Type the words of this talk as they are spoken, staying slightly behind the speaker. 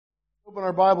Open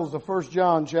our Bibles to 1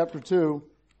 John chapter 2.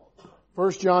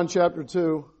 1 John chapter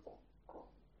 2.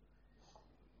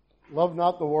 Love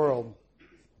not the world.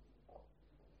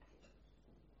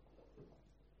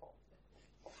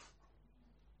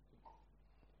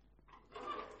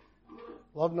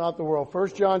 Love not the world.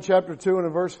 1 John chapter 2 and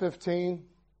in verse 15.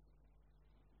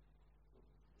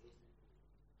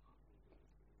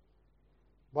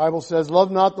 The Bible says,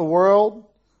 love not the world,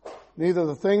 neither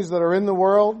the things that are in the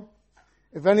world.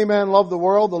 If any man love the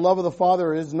world, the love of the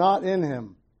Father is not in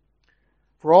him.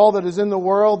 For all that is in the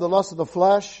world, the lust of the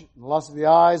flesh, the lust of the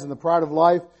eyes, and the pride of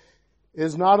life,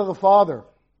 is not of the Father,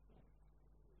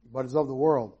 but is of the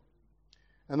world.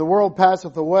 And the world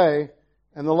passeth away,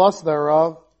 and the lust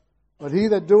thereof, but he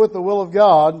that doeth the will of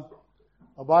God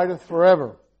abideth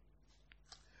forever.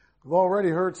 We've already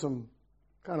heard some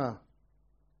kind of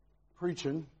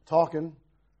preaching, talking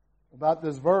about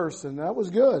this verse, and that was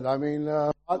good. I mean,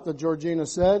 what that Georgina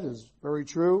said is very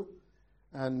true.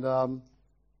 And,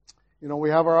 we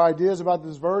have our ideas about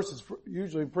this verse. It's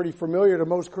usually pretty familiar to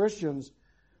most Christians.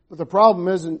 But the problem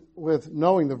isn't with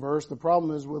knowing the verse. The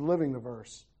problem is with living the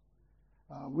verse.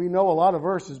 We know a lot of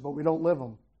verses, but we don't live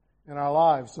them in our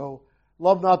lives. So,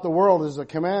 love not the world is a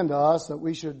command to us that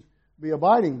we should be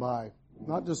abiding by,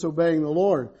 not disobeying the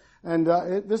Lord. And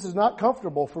this is not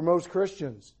comfortable for most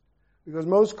Christians, because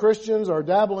most Christians are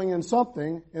dabbling in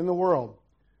something in the world.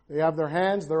 They have their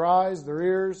hands, their eyes, their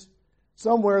ears.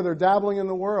 Somewhere they're dabbling in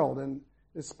the world. And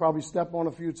it's probably step on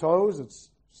a few toes. It's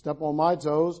step on my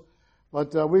toes.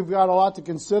 But we've got a lot to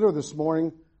consider this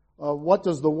morning. What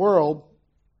does the world,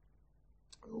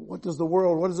 what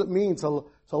does it mean to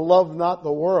love not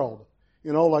the world?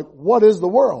 What is the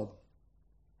world?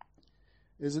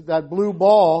 Is it that blue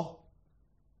ball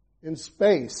in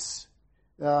space?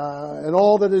 And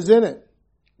all that is in it?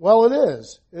 Well, it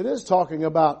is. It is talking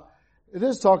about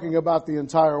the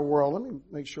entire world. Let me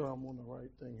make sure I'm on the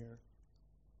right thing here.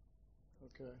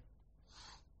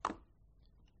 Okay.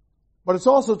 But it's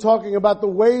also talking about the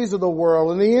ways of the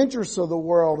world and the interests of the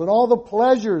world and all the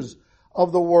pleasures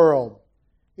of the world.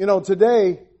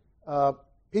 Today,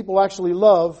 people actually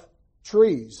love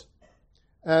trees.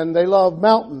 And they love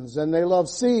mountains, and they love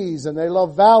seas, and they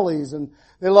love valleys, and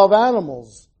they love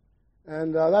animals.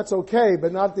 And that's okay,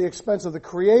 but not at the expense of the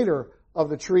Creator of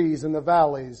the trees and the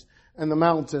valleys and the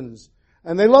mountains.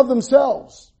 And they love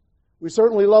themselves. We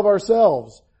certainly love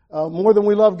ourselves more than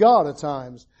we love God at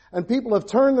times. And people have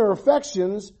turned their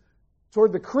affections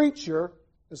toward the creature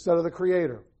instead of the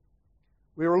Creator.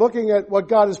 We were looking at what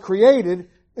God has created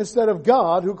instead of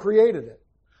God who created it.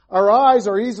 Our eyes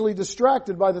are easily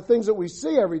distracted by the things that we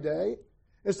see every day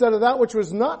instead of that which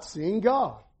was not seen,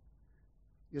 God.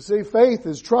 You see, faith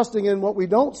is trusting in what we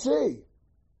don't see.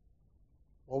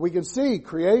 Well, we can see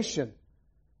creation,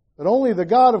 but only the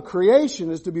God of creation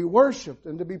is to be worshipped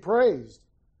and to be praised.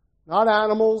 Not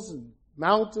animals and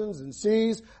mountains and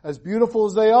seas, as beautiful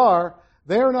as they are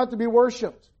not to be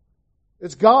worshipped.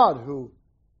 It's God who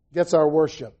gets our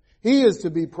worship. He is to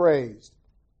be praised.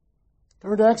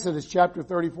 Turn to Exodus chapter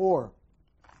 34.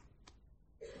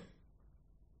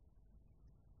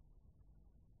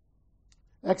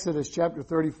 Exodus chapter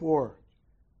 34.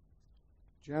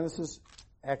 Genesis,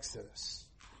 Exodus.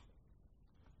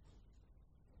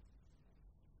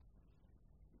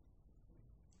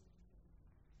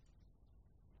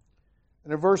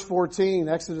 And in verse 14,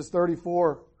 Exodus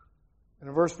 34, and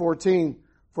in verse 14,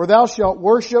 for thou shalt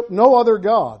worship no other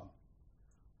God,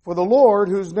 for the Lord,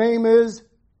 whose name is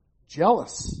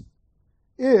jealous,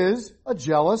 is a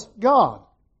jealous God.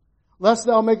 Lest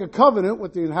thou make a covenant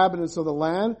with the inhabitants of the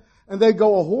land, and they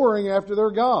go a-whoring after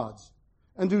their gods,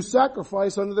 and do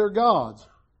sacrifice unto their gods.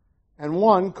 And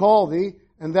one call thee,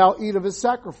 and thou eat of his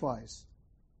sacrifice.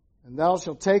 And thou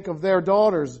shalt take of their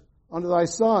daughters unto thy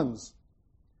sons,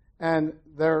 and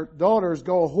their daughters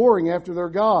go a-whoring after their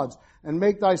gods, and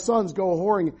make thy sons go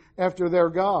a-whoring after their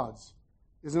gods.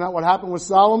 Isn't that what happened with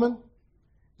Solomon?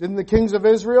 Didn't the kings of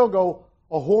Israel go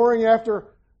a-whoring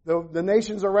after the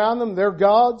nations around them, their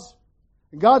gods?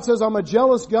 And God says, I'm a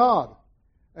jealous God.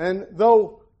 And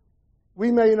though we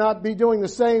may not be doing the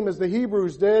same as the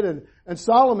Hebrews did and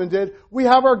Solomon did, we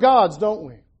have our gods, don't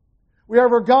we? We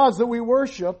have our gods that we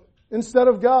worship instead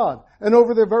of God and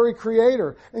over their very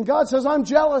Creator. And God says, I'm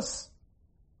jealous.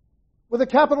 With a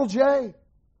capital J.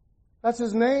 That's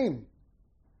His name.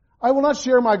 I will not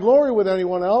share my glory with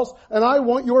anyone else, and I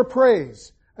want your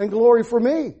praise and glory for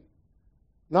me,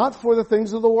 not for the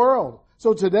things of the world.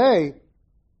 So today,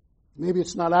 maybe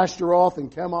it's not Ashtaroth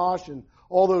and Chemosh and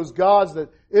all those gods that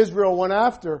Israel went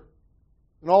after,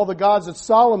 and all the gods that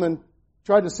Solomon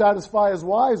tried to satisfy his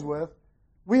wives with.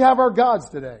 We have our gods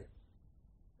today.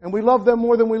 And we love them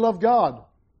more than we love God.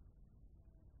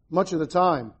 Much of the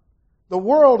time. The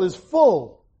world is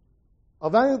full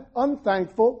of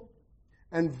unthankful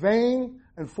and vain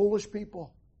and foolish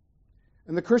people.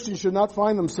 And the Christians should not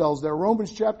find themselves there.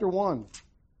 Romans chapter 1.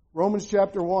 Romans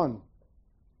chapter 1.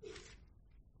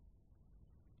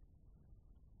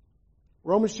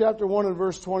 Romans chapter 1 and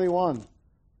verse 21.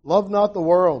 Love not the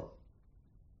world.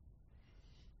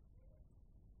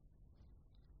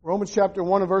 Romans chapter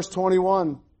 1 and verse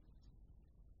 21.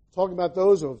 Talking about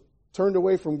those who have turned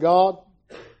away from God.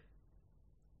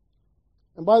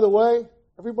 And by the way,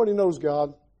 everybody knows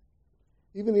God.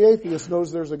 Even the atheist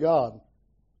knows there's a God.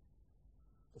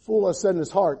 The fool has said in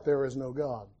his heart, there is no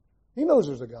God. He knows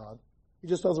there's a God. He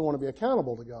just doesn't want to be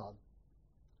accountable to God.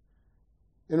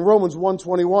 In Romans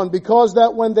 1:21, because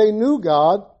that when they knew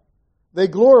God, they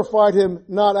glorified Him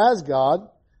not as God,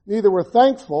 neither were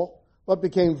thankful, but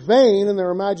became vain in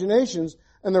their imaginations,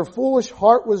 and their foolish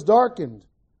heart was darkened.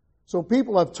 So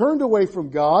people have turned away from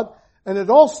God, and it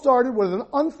all started with an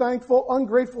unthankful,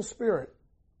 ungrateful spirit.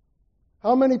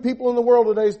 How many people in the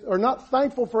world today are not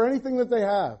thankful for anything that they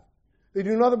have? They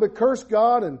do nothing but curse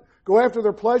God and go after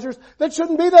their pleasures. That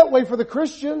shouldn't be that way for the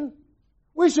Christian.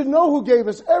 We should know who gave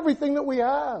us everything that we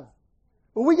have.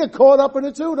 But we get caught up in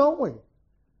it too, don't we?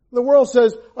 The world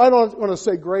says, I don't want to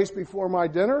say grace before my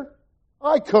dinner.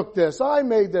 I cooked this. I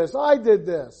made this. I did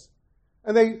this.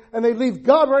 And they leave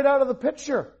God right out of the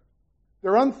picture.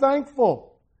 They're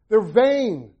unthankful. They're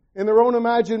vain in their own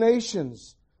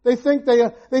imaginations. They think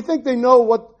they know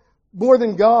what more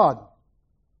than God.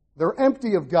 They're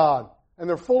empty of God, and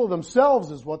they're full of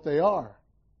themselves is what they are.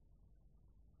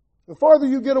 The farther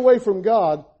you get away from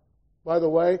God, by the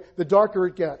way, the darker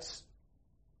it gets.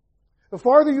 The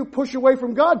farther you push away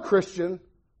from God, Christian,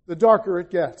 the darker it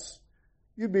gets.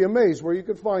 You'd be amazed where you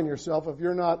could find yourself if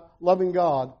you're not loving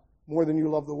God more than you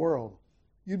love the world.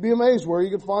 You'd be amazed where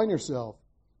you could find yourself.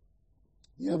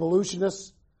 The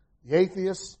evolutionists, the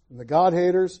atheists, and the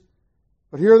God-haters.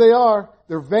 But here they are.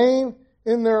 They're vain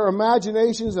in their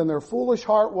imaginations, and their foolish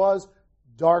heart was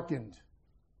darkened.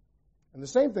 And the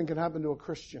same thing can happen to a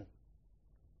Christian.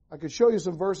 I could show you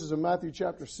some verses in Matthew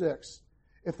chapter 6.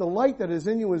 If the light that is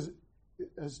in you is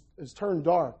turned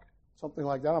dark, something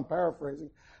like that, I'm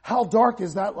paraphrasing, how dark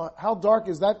is that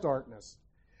darkness?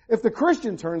 If the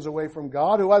Christian turns away from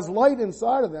God, who has light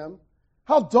inside of them,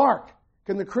 how dark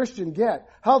can the Christian get?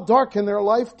 How dark can their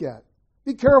life get?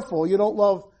 Be careful you don't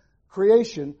love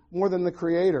creation more than the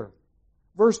Creator.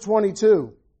 Verse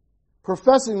 22,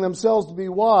 professing themselves to be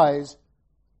wise,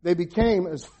 they became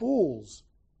as fools.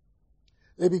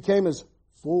 They became as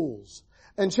fools.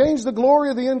 And changed the glory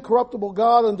of the incorruptible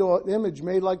God into an image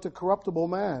made like to corruptible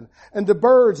man, and to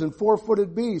birds and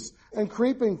four-footed beasts and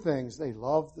creeping things. They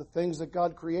loved the things that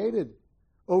God created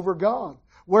over God.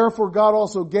 Wherefore God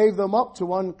also gave them up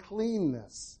to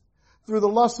uncleanness through the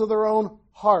lust of their own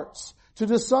hearts, to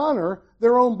dishonor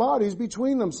their own bodies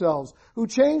between themselves, who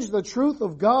changed the truth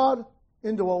of God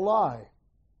into a lie,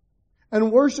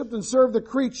 and worshipped and served the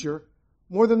creature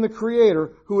more than the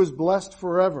Creator, who is blessed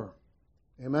forever.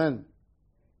 Amen.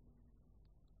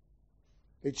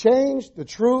 They changed the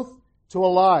truth to a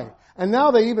lie. And now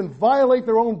they even violate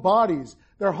their own bodies.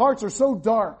 Their hearts are so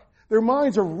dark. Their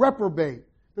minds are reprobate.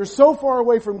 They're so far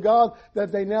away from God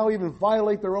that they now even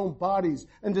violate their own bodies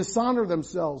and dishonor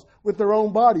themselves with their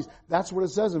own bodies. That's what it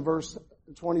says in verse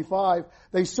 25.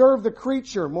 They serve the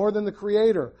creature more than the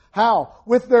Creator. How?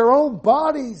 With their own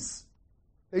bodies.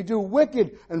 They do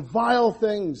wicked and vile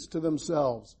things to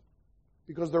themselves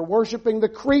because they're worshiping the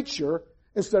creature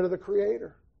instead of the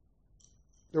Creator.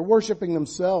 They're worshiping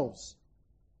themselves.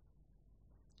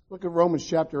 Look at Romans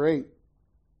chapter 8.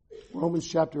 Romans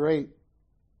chapter 8.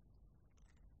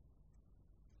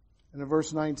 And in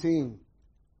verse 19.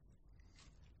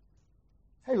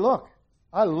 Hey, look,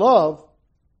 I love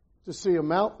to see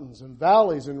mountains and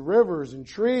valleys and rivers and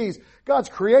trees. God's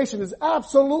creation is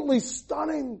absolutely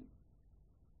stunning.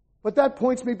 But that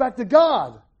points me back to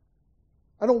God.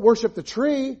 I don't worship the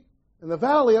tree and the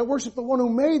valley. I worship the one who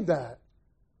made that.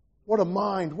 What a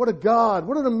mind, what a God,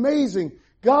 what an amazing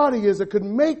God He is that could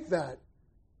make that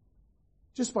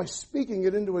just by speaking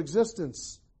it into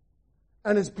existence.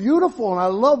 And it's beautiful and I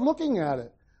love looking at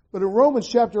it. But in Romans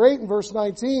chapter 8 and verse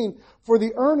 19, for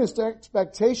the earnest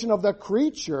expectation of the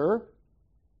creature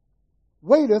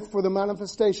waiteth for the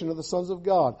manifestation of the sons of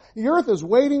God. The earth is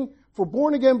waiting for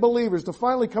born again believers to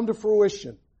finally come to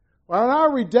fruition. When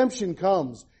our redemption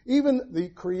comes, even the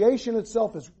creation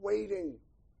itself is waiting,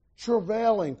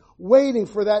 travailing, waiting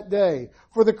for that day.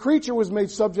 For the creature was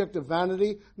made subject to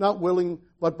vanity, not willing,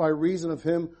 but by reason of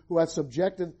Him who hath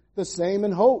subjected the same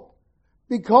in hope.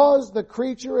 because the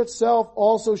creature itself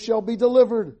also shall be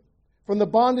delivered from the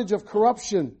bondage of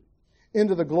corruption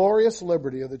into the glorious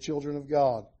liberty of the children of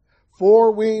God.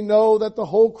 For we know that the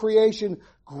whole creation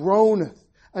groaneth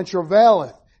and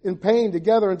travaileth in pain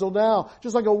together until now.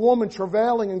 Just like a woman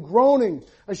travailing and groaning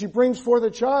as she brings forth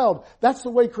a child. That's the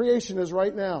way creation is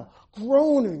right now.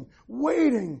 Groaning,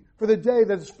 waiting for the day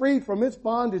that is freed from its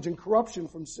bondage and corruption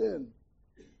from sin.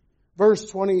 Verse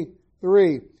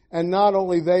 23, and not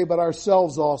only they, but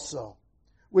ourselves also,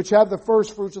 which have the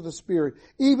first fruits of the Spirit.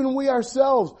 Even we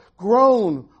ourselves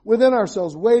groan within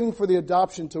ourselves, waiting for the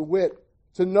adoption, to wit,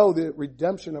 to know the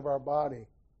redemption of our body.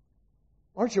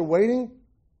 Aren't you waiting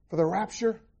for the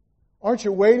rapture? Aren't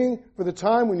you waiting for the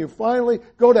time when you finally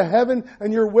go to heaven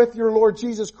and you're with your Lord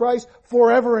Jesus Christ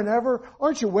forever and ever?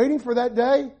 Aren't you waiting for that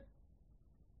day?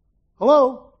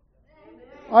 Hello?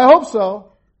 I hope so.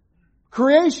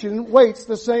 Creation waits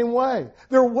the same way.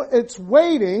 It's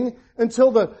waiting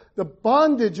until the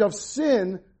bondage of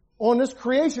sin on this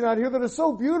creation out here that is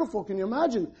so beautiful. Can you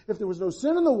imagine if there was no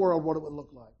sin in the world, what it would look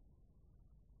like?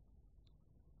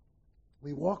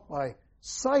 We walk by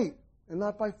sight and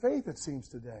not by faith, it seems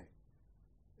today.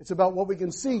 It's about what we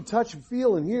can see, touch, and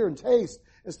feel, and hear, and taste,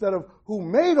 instead of who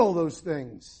made all those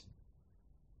things.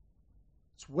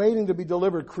 It's waiting to be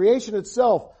delivered. Creation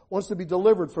itself wants to be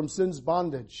delivered from sin's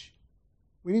bondage.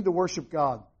 We need to worship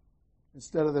God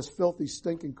instead of this filthy,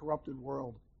 stinking, corrupted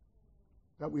world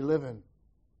that we live in.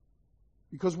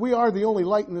 Because we are the only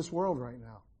light in this world right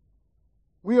now.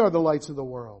 We are the lights of the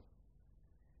world.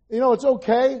 You know, it's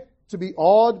okay to be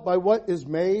awed by what is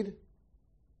made.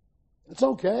 It's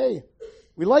okay.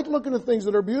 We like looking at things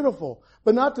that are beautiful,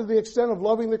 but not to the extent of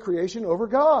loving the creation over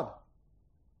God.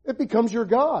 It becomes your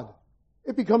God.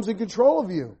 It becomes in control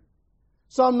of you.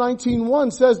 Psalm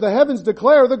 19:1 says, the heavens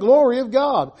declare the glory of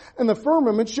God, and the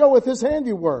firmament showeth His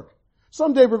handiwork.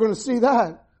 Someday we're going to see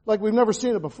that like we've never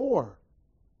seen it before.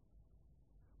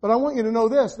 But I want you to know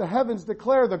this, the heavens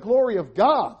declare the glory of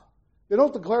God. They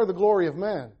don't declare the glory of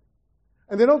man.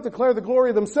 And they don't declare the glory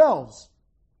of themselves.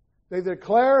 They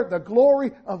declare the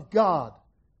glory of God.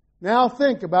 Now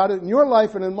think about it in your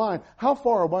life and in mine. How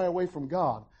far am I away from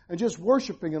God and just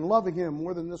worshiping and loving Him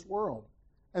more than this world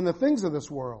and the things of this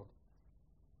world?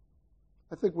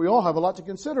 I think we all have a lot to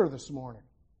consider this morning.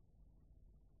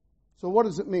 So what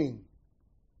does it mean?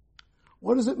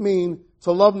 What does it mean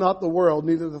to love not the world,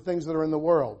 neither the things that are in the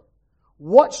world?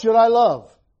 What should I love?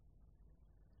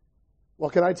 Well,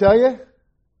 can I tell you?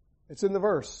 It's in the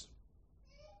verse.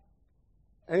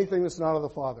 Anything that's not of the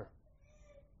Father.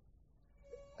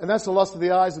 And that's the lust of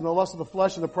the eyes and the lust of the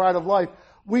flesh and the pride of life.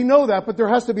 We know that, but there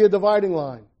has to be a dividing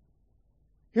line.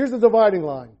 Here's the dividing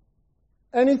line.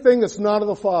 Anything that's not of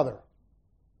the Father.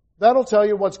 That'll tell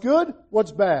you what's good,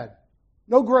 what's bad.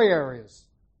 No gray areas.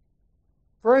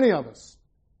 For any of us.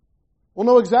 We'll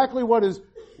know exactly what is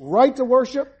right to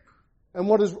worship and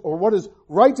what is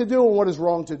right to do and what is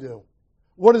wrong to do.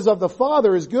 What is of the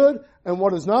Father is good, and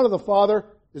what is not of the Father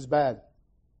is bad.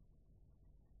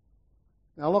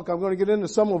 Now look, I'm going to get into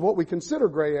some of what we consider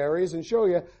gray areas and show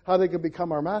you how they can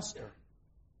become our master.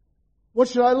 What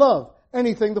should I love?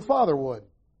 Anything the Father would.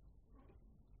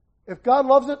 If God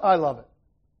loves it, I love it.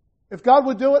 If God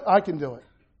would do it, I can do it.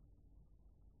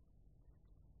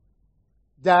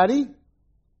 Daddy,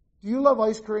 do you love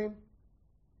ice cream?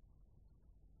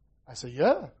 I say,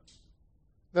 yeah.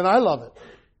 Then I love it.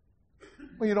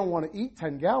 Well, you don't want to eat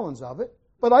 10 gallons of it,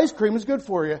 but ice cream is good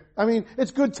for you. I mean,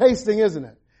 it's good tasting, isn't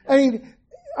it? I mean,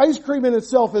 ice cream in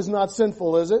itself is not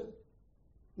sinful, is it?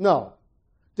 No.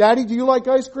 Daddy, do you like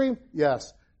ice cream?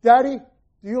 Yes. Daddy,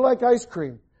 do you like ice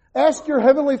cream? Ask your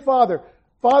Heavenly Father,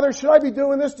 Father, should I be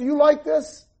doing this? Do you like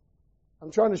this? I'm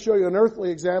trying to show you an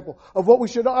earthly example of what we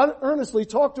should earnestly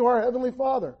talk to our Heavenly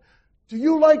Father. Do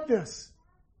you like this?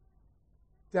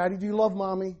 Daddy, do you love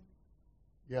Mommy?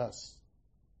 Yes.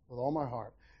 With all my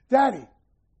heart. Daddy,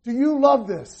 do you love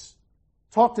this?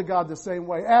 Talk to God the same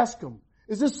way. Ask Him,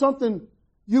 is this something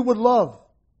you would love?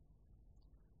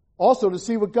 Also to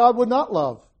see what God would not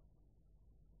love.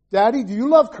 Daddy, do you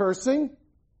love cursing?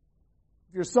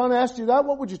 If your son asked you that,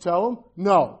 what would you tell him?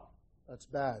 No. That's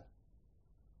bad.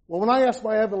 Well, when I ask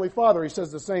my Heavenly Father, He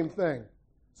says the same thing.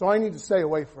 So I need to stay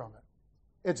away from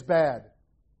it. It's bad.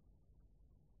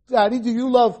 Daddy, do you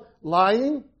love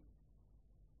lying?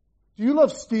 Do you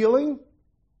love stealing?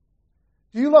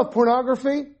 Do you love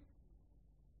pornography?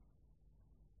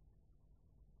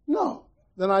 No.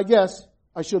 Then I guess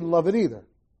I shouldn't love it either.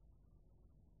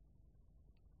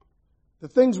 The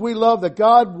things we love that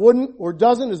God wouldn't or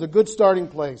doesn't is a good starting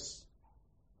place.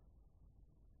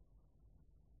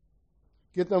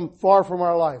 Get them far from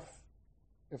our life,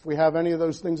 if we have any of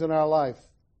those things in our life.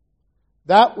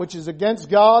 that which is against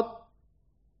God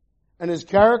and His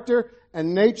character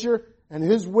and nature and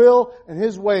His will and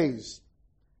His ways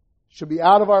should be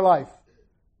out of our life.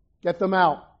 Get them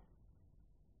out.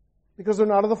 Because they're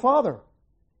not of the Father.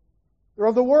 They're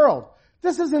of the world.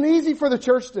 This isn't easy for the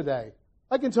church today.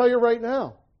 I can tell you right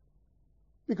now.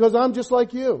 Because I'm just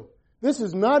like you. This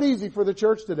is not easy for the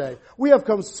church today. We have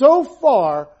come so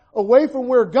far away from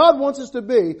where God wants us to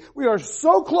be. We are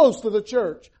so close to the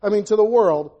church, to the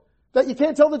world, that you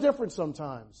can't tell the difference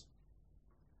sometimes.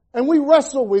 And we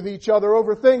wrestle with each other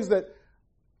over things that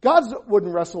God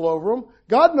wouldn't wrestle over them.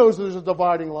 God knows there's a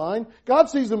dividing line. God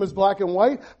sees them as black and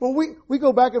white. But we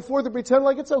go back and forth and pretend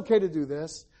like it's okay to do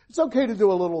this. It's okay to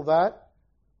do a little of that.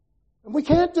 And we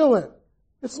can't do it.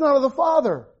 It's not of the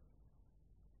Father.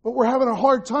 But we're having a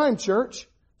hard time, church,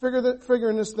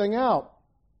 figuring this thing out.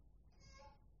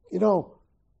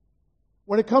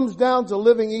 When it comes down to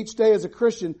living each day as a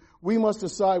Christian, we must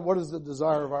decide what is the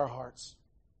desire of our hearts.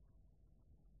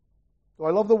 Do I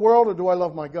love the world or do I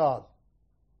love my God?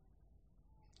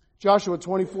 Joshua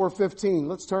 24:15.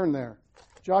 Let's turn there.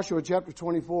 Joshua chapter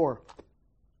 24.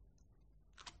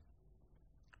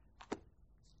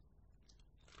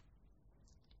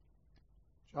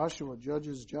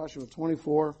 Judges, Joshua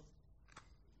 24.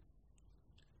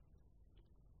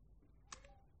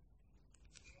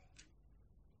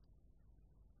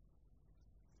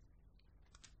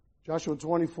 Joshua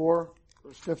 24,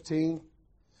 verse 15.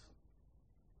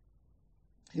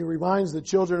 He reminds the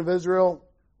children of Israel,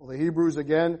 the Hebrews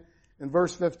again, in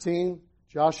verse 15,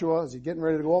 Joshua, as he's getting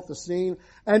ready to go off the scene,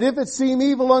 and if it seem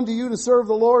evil unto you to serve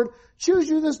the Lord, choose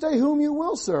you this day whom you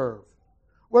will serve.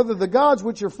 Whether the gods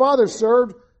which your fathers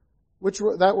served,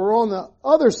 that were on the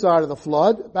other side of the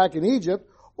flood, back in Egypt,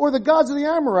 or the gods of the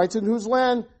Amorites in whose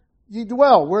land ye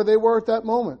dwell, where they were at that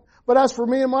moment. But as for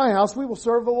me and my house, we will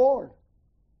serve the Lord.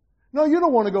 No, you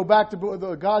don't want to go back to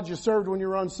the gods you served when you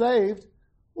were unsaved.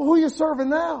 Well, who are you serving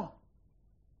now?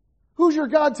 Who's your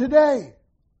God today?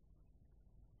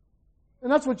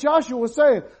 And that's what Joshua was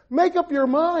saying. Make up your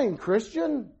mind,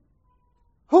 Christian.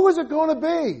 Who is it going to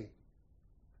be?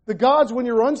 The gods when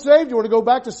you're unsaved, you want to go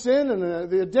back to sin and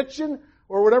the addiction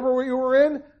or whatever you were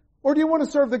in? Or do you want to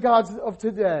serve the gods of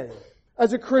today?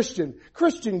 As a Christian,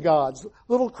 Christian gods,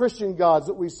 little Christian gods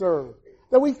that we serve,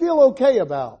 that we feel okay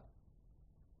about.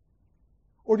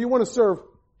 Or do you want to serve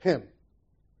Him? Do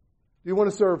you want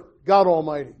to serve God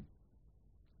Almighty?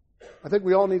 I think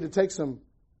we all need to take some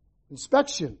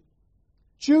inspection.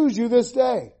 Choose you this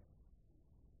day.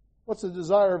 What's the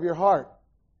desire of your heart?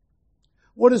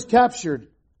 What has captured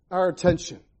our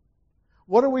attention?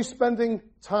 What are we spending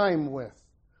time with?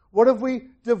 What have we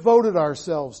devoted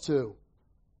ourselves to?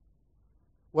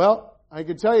 Well, I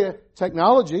can tell you,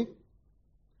 technology.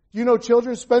 You know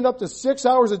children spend up to 6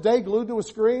 hours a day glued to a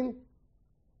screen?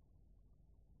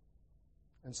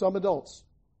 And some adults.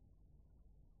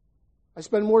 I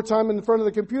spend more time in front of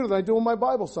the computer than I do in my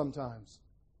Bible sometimes.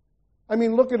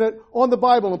 Looking at on the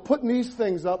Bible and putting these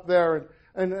things up there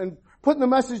and putting the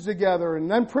message together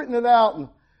and then printing it out. And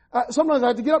sometimes I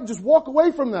have to get up and just walk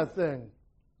away from that thing.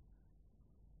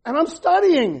 And I'm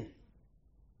studying.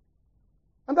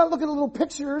 I'm not looking at little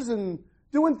pictures and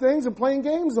doing things and playing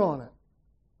games on it.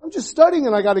 I'm just studying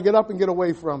and I got to get up and get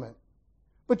away from it.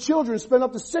 But children spend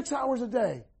up to 6 hours a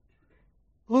day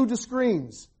glued to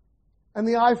screens and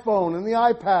the iPhone and the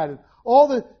iPad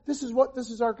and this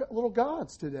is our little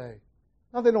gods today.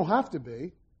 Now they don't have to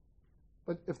be,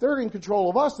 but if they're in control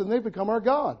of us, then they become our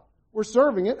God. We're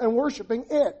serving it and worshiping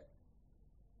it.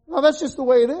 Now that's just the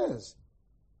way it is.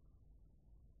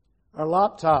 Our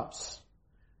laptops.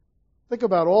 Think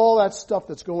about all that stuff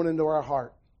that's going into our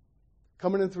heart.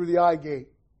 Coming in through the eye gate,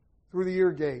 through the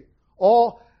ear gate.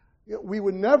 We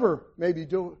would never maybe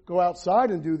go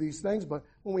outside and do these things, but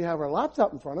when we have our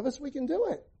laptop in front of us, we can do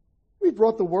it. We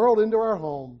brought the world into our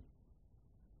home.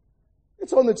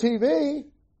 It's on the TV.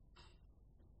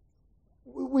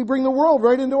 We bring the world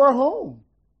right into our home.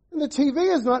 And the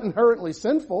TV is not inherently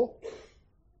sinful.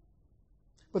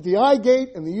 But the eye gate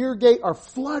and the ear gate are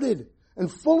flooded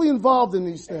and fully involved in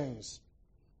these things.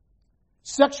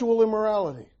 Sexual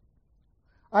immorality.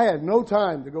 I had no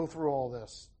time to go through all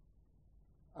this.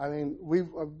 I've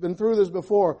been through this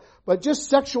before, but just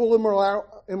sexual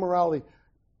immorality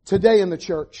today in the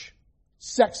church.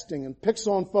 Sexting and pics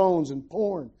on phones and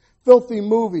porn. Filthy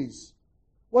movies.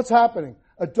 What's happening?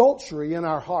 Adultery in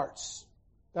our hearts.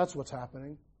 That's what's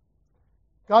happening.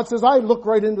 God says, I look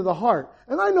right into the heart,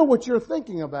 and I know what you're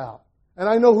thinking about, and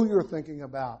I know who you're thinking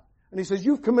about. And He says,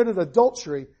 you've committed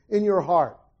adultery in your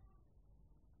heart.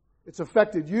 It's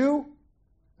affected you,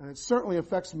 and it certainly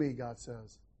affects me, God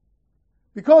says.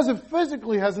 Because it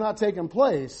physically has not taken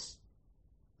place,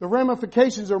 The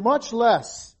ramifications are much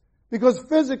less because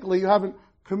physically you haven't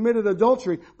committed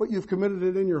adultery, but you've committed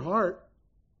it in your heart.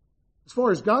 As far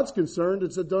as God's concerned,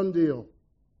 it's a done deal.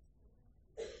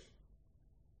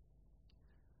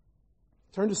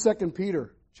 Turn to 2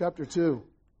 Peter chapter 2.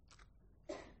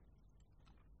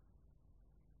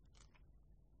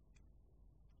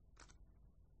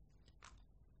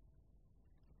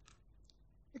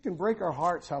 It can break our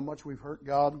hearts how much we've hurt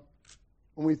God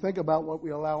when we think about what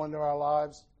we allow into our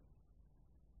lives.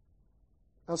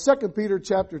 Now 2 Peter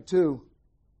chapter 2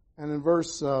 and in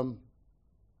verse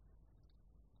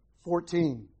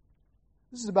 14.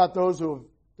 This is about those who have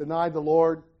denied the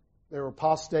Lord. They're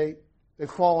apostate. They've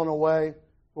fallen away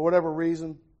for whatever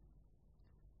reason.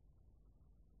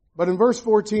 But in verse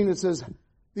 14 it says,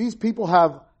 these people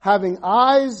having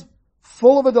eyes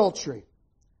full of adultery,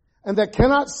 and that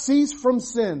cannot cease from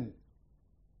sin,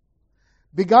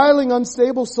 beguiling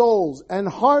unstable souls, and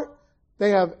heart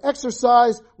they have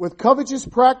exercised with covetous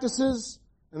practices.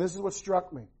 And this is what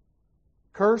struck me.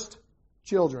 Cursed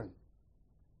children.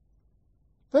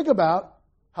 Think about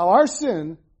how our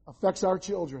sin affects our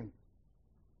children.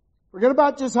 Forget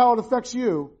about just how it affects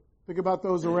you. Think about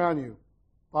those around you.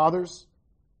 Fathers,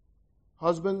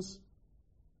 husbands.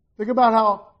 Think about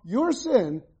how your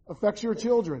sin affects your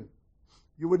children.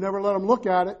 You would never let them look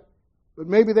at it, but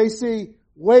maybe they see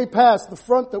way past the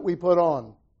front that we put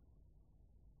on.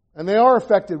 And they are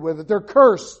affected with it. They're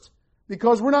cursed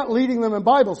because we're not leading them in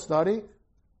Bible study.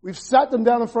 We've sat them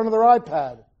down in front of their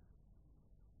iPad.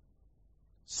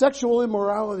 Sexual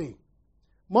immorality.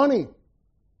 Money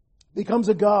becomes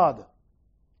a god.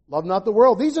 Love not the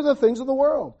world. These are the things of the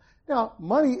world. Now,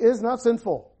 money is not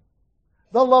sinful.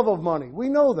 The love of money. We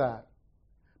know that.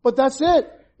 But that's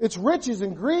it. It's riches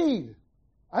and greed.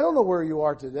 I don't know where you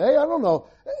are today. I don't know.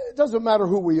 It doesn't matter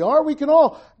who we are. We can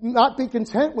all not be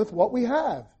content with what we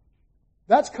have.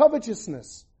 That's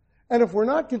covetousness. And if we're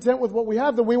not content with what we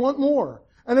have, then we want more.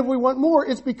 And if we want more,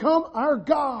 it's become our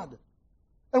God.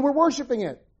 And we're worshiping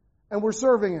it. And we're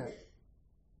serving it.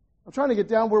 I'm trying to get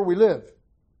down where we live.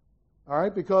 All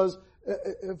right? Because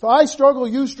if I struggle,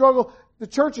 you struggle. The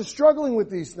church is struggling with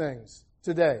these things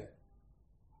today.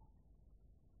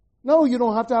 No, you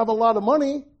don't have to have a lot of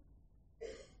money.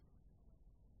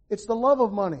 It's the love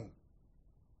of money.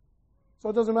 So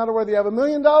it doesn't matter whether you have $1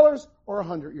 million or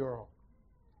 €100.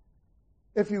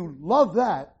 If you love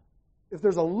that, if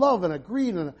there's a love and a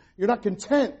greed and you're not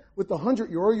content with the €100,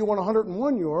 you want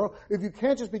 €101. If you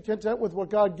can't just be content with what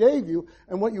God gave you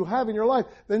and what you have in your life,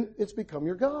 then it's become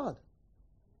your God.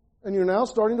 And you're now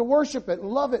starting to worship it and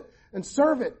love it and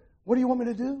serve it. What do you want me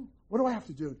to do? What do I have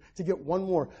to do to get one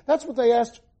more? That's what they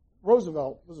asked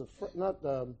Roosevelt. Was it not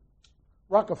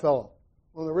Rockefeller,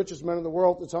 one of the richest men in the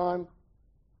world at the time?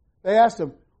 They asked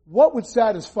him, what would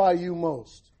satisfy you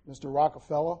most, Mr.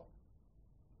 Rockefeller?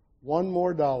 $1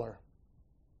 more.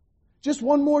 Just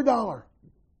 $1 more.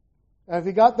 And if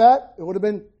he got that, it would have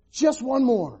been just one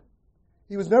more.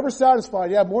 He was never satisfied.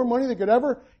 He had more money than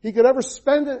he could ever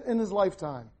spend it in his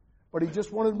lifetime. But he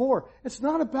just wanted more. It's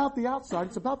not about the outside,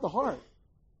 it's about the heart.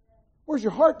 Where's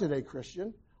your heart today,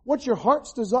 Christian? What's your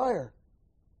heart's desire?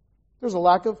 There's a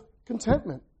lack of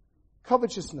contentment,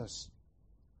 covetousness.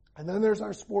 And then there's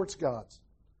our sports gods.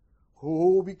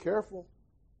 Oh, be careful,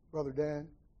 Brother Dan.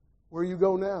 Where you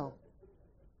go now?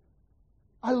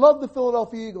 I love the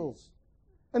Philadelphia Eagles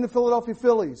and the Philadelphia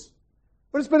Phillies.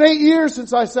 But it's been 8 years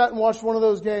since I sat and watched one of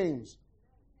those games.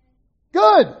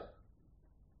 Good.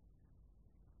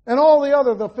 And all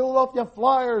the Philadelphia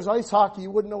Flyers, ice hockey. You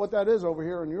wouldn't know what that is over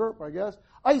here in Europe, I guess.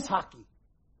 Ice hockey.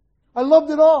 I loved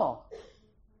it all.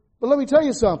 But let me tell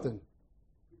you something.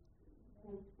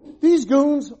 These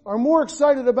goons are more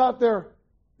excited about their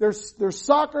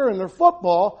soccer and their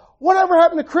football. Whatever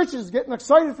happened to Christians getting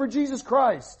excited for Jesus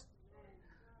Christ?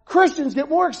 Christians get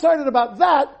more excited about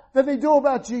that than they do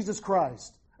about Jesus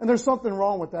Christ. And there's something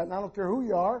wrong with that, and I don't care who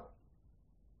you are.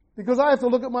 Because I have to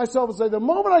look at myself and say, the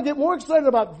moment I get more excited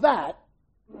about that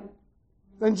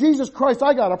than Jesus Christ,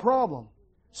 I got a problem.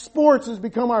 Sports has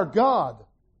become our God.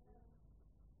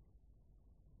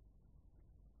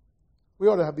 We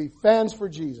ought to be fans for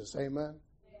Jesus, amen?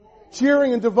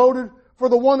 Cheering and devoted for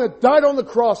the one that died on the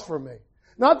cross for me.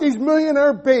 Not these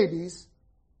millionaire babies.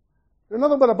 They're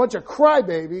nothing but a bunch of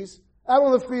crybabies out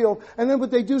on the field. And then when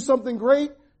they do something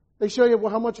great, they show you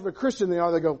how much of a Christian they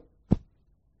are. They go,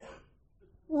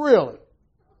 really?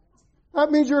 That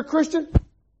means you're a Christian?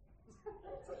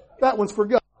 That one's for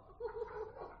God.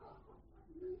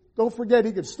 Don't forget,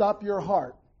 He could stop your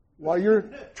heart while you're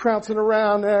trouncing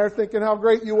around there thinking how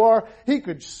great you are. He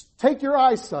could take your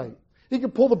eyesight. He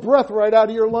could pull the breath right out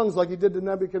of your lungs like He did to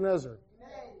Nebuchadnezzar.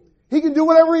 He can do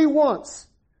whatever He wants.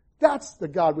 That's the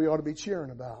God we ought to be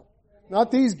cheering about.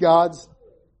 Not these gods.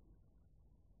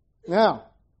 Now,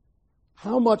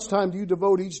 how much time do you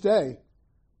devote each day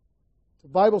to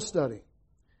Bible study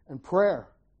and prayer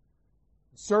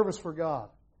and service for God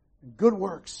and good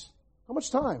works? How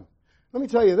much time? Let me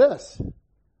tell you this.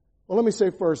 Well, let me say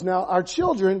first, now, are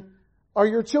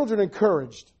your children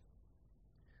encouraged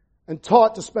and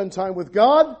taught to spend time with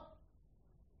God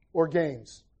or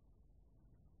games?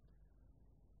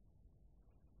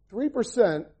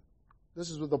 3%, this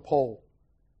is with a poll,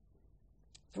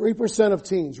 3% of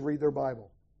teens read their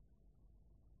Bible.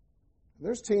 And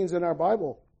there's teens in our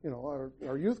Bible,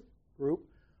 our youth group.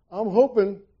 I'm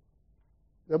hoping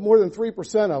that more than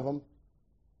 3% of them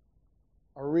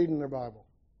are reading their Bible.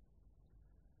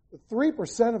 But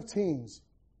 3% of teens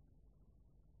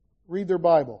read their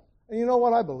Bible. And you know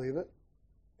what? I believe it.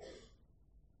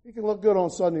 You can look good on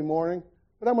Sunday morning,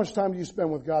 but how much time do you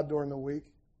spend with God during the week?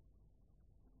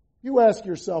 You ask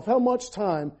yourself, how much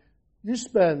time you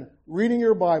spend reading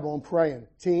your Bible and praying,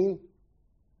 teen?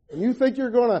 And you think you're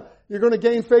going to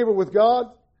gain favor with God?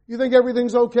 You think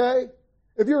everything's okay?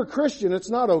 If you're a Christian,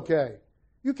 it's not okay.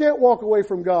 You can't walk away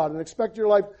from God and expect your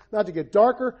life not to get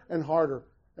darker and harder,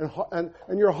 and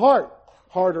your heart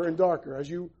harder and darker as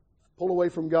you pull away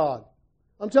from God.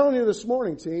 I'm telling you this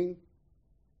morning, teen,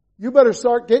 you better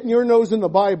start getting your nose in the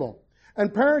Bible.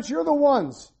 And parents, you're the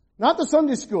ones, not the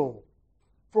Sunday school,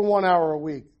 for 1 hour a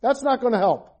week. That's not going to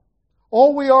help.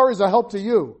 All we are is a help to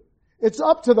you. It's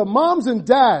up to the moms and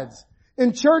dads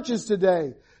in churches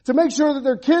today to make sure that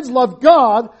their kids love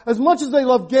God as much as they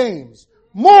love games.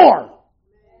 More!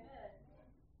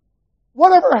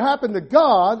 Whatever happened to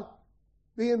God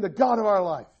being the God of our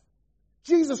life?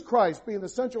 Jesus Christ being the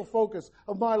central focus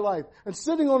of my life and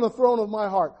sitting on the throne of my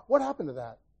heart. What happened to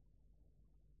that?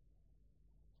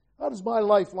 How does my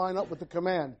life line up with the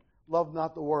command, love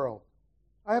not the world?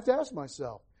 I have to ask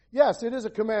myself. Yes, it is a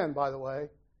command, by the way.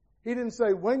 He didn't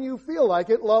say, when you feel like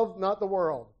it, love not the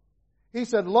world. He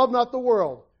said, love not the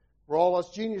world. For all us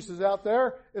geniuses out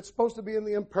there, it's supposed to be in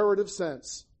the imperative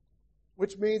sense,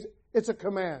 which means it's a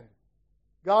command.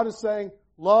 God is saying,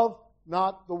 love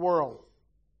not the world.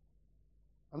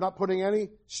 I'm not putting any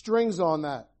strings on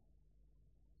that.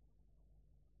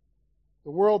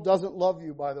 The world doesn't love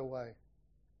you, by the way.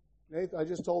 Nathan, I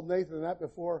just told Nathan that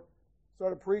before I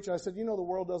started preaching. I said, the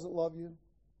world doesn't love you.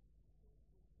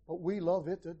 But we love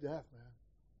it to death, man.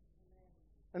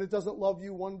 And it doesn't love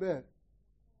you one bit.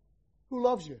 Who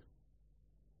loves you?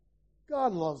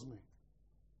 God loves me.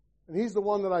 And He's the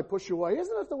one that I push away.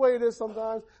 Isn't that the way it is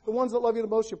sometimes? The ones that love you the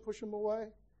most, you push them away.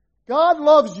 God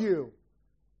loves you.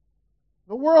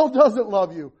 The world doesn't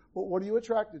love you. But what are you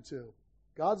attracted to?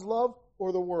 God's love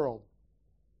or the world?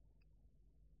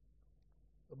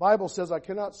 The Bible says I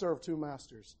cannot serve two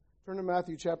masters. Turn to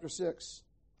Matthew chapter 6.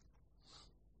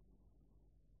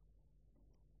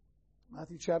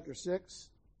 Matthew chapter 6.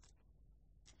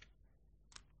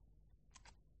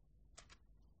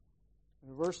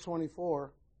 And verse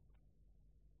 24.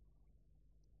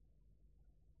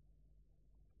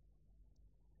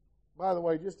 By the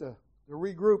way, just to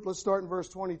regroup, let's start in verse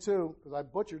 22, because I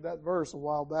butchered that verse a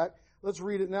while back. Let's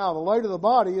read it now. The light of the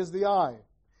body is the eye.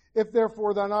 If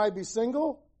therefore thine eye be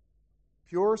single,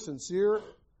 pure, sincere,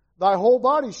 thy whole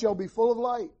body shall be full of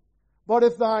light. But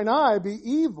if thine eye be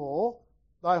evil,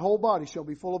 thy whole body shall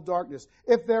be full of darkness.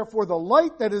 If therefore the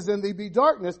light that is in thee be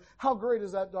darkness, how great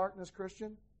is that darkness,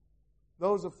 Christian?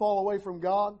 Those that fall away from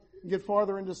God and get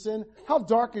farther into sin, how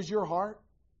dark is your heart?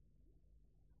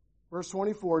 Verse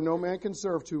 24, no man can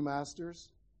serve two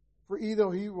masters, for either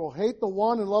he will hate the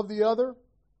one and love the other,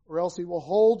 or else he will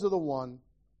hold to the one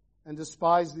and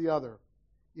despise the other.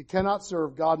 You cannot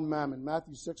serve God and mammon.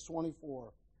 Matthew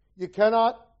 6:24. You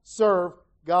cannot serve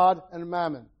God and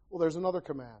mammon. Well, there's another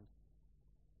command.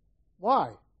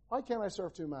 Why? Why can't I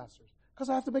serve two masters? Because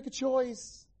I have to make a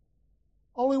choice.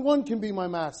 Only one can be my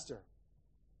master.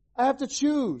 I have to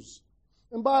choose.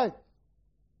 And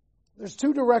there's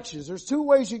two directions. There's two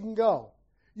ways you can go.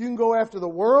 You can go after the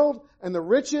world and the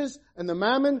riches and the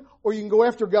mammon, or you can go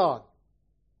after God.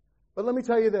 But let me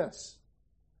tell you this.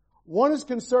 One is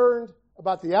concerned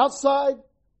about the outside,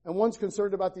 and one's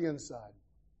concerned about the inside.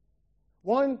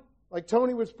 One, like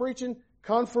Tony was preaching,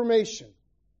 confirmation.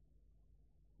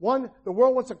 One, the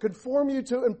world wants to conform you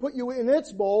to and put you in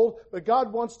its mold, but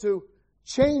God wants to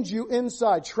change you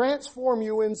inside, transform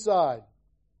you inside.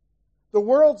 The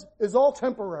world is all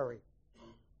temporary.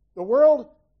 The world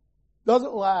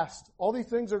doesn't last. All these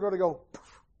things are going to go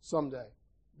someday.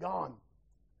 Gone.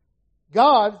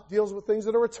 God deals with things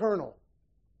that are eternal.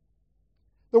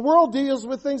 The world deals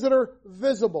with things that are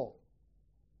visible.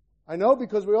 I know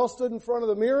because we all stood in front of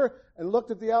the mirror and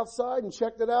looked at the outside and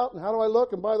checked it out. And how do I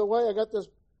look? And by the way, I got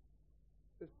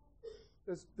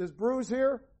this bruise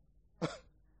here.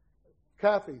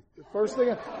 Kathy, the first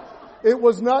thing, it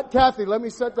was not Kathy. Let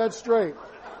me set that straight.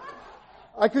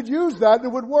 I could use that and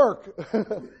it would work.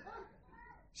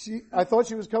 I thought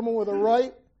she was coming with a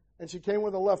right and she came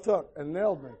with a left hook and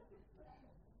nailed me.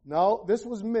 No, this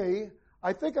was me.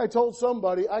 I think I told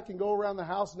somebody I can go around the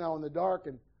house now in the dark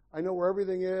and I know where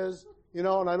everything is, and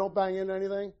I don't bang into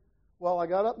anything. Well, I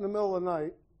got up in the middle of the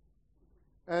night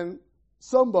and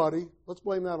somebody, let's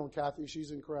blame that on Kathy,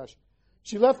 she's in crash.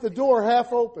 She left the door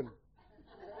half open.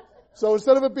 So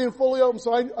instead of it being fully open,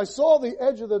 so I saw the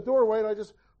edge of the doorway and I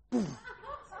just,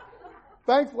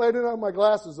 thankfully I didn't have my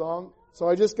glasses on, so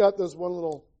I just got this one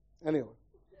little, anyway.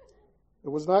 It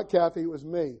was not Kathy, it was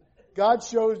me. God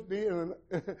showed me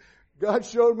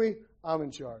I'm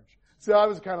in charge. So I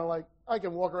was kind of like, I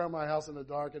can walk around my house in the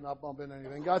dark and not bump into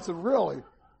anything. God said, really?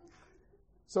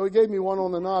 So He gave me one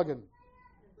on the noggin.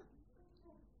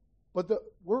 But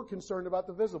we're concerned about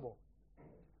the visible.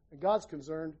 And God's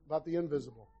concerned about the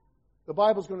invisible. The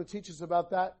Bible's going to teach us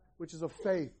about that, which is of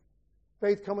faith.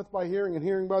 Faith cometh by hearing, and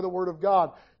hearing by the Word of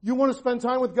God. You want to spend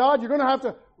time with God, you're going to have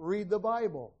to read the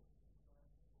Bible.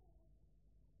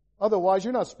 Otherwise,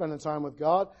 you're not spending time with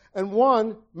God. And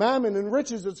one, mammon and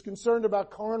riches, is concerned about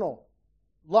carnal,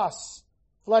 lusts,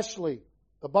 fleshly,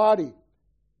 the body.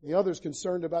 The other is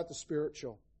concerned about the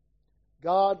spiritual.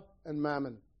 God and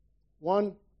mammon.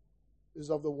 One is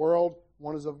of the world,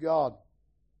 one is of God.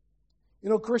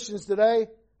 Christians today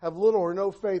have little or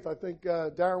no faith. I think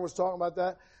Darren was talking about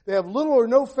that. They have little or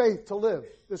no faith to live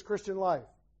this Christian life.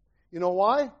 You know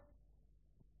why?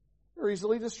 They're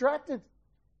easily distracted.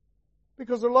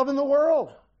 Because they're loving the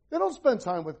world. They don't spend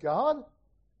time with God.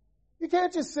 You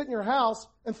can't just sit in your house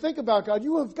and think about God.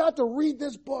 You have got to read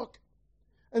this book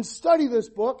and study this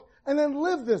book and then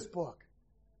live this book.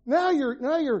 Now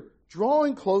you're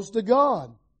drawing close to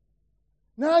God.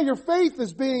 Now your faith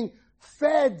is being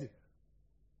fed.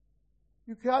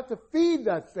 You've got to feed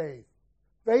that faith.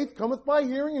 Faith cometh by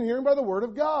hearing, and hearing by the Word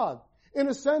of God. In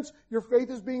a sense, your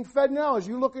faith is being fed now. As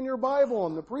you look in your Bible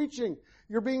and the preaching,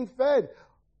 you're being fed.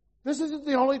 This isn't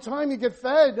the only time you get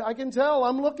fed. I can tell.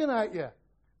 I'm looking at you.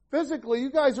 Physically, you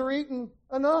guys are eating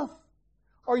enough.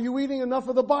 Are you eating enough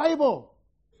of the Bible?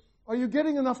 Are you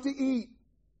getting enough to eat?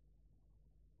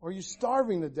 Or are you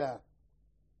starving to death?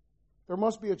 There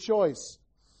must be a choice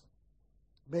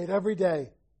made every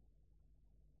day.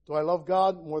 Do I love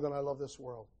God more than I love this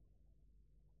world?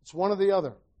 It's one or the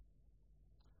other.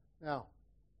 Now,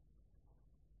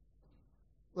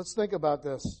 let's think about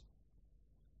this.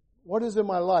 What is in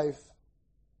my life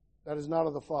that is not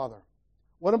of the Father?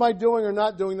 What am I doing or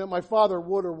not doing that my Father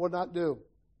would or would not do?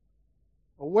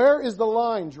 Well, where is the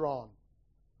line drawn?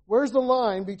 Where's the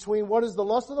line between what is the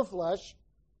lust of the flesh,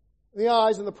 the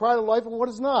eyes, and the pride of life, and what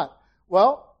is not?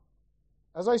 Well,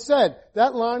 as I said,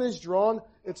 that line is drawn.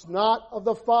 It's not of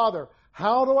the Father.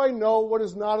 How do I know what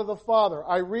is not of the Father?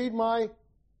 I read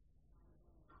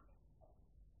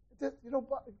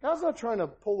God's not trying to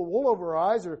pull the wool over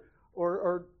our eyes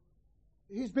or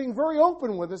He's being very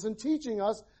open with us and teaching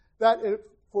us that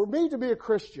for me to be a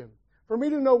Christian, for me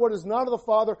to know what is not of the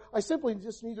Father, I simply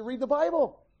just need to read the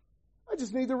Bible. I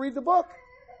just need to read the book.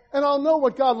 And I'll know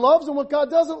what God loves and what God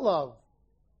doesn't love.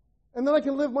 And then I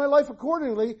can live my life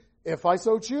accordingly if I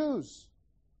so choose.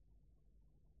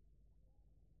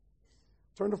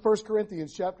 Turn to 1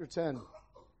 Corinthians chapter 10.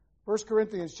 1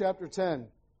 Corinthians chapter 10.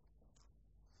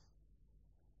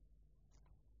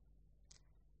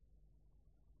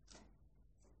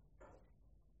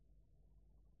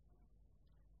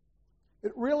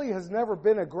 It really has never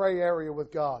been a gray area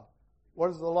with God.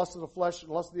 What is the lust of the flesh,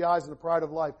 the lust of the eyes, and the pride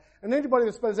of life? And anybody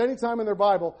that spends any time in their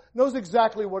Bible knows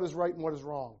exactly what is right and what is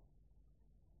wrong.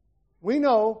 We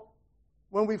know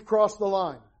when we've crossed the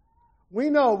line. We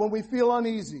know when we feel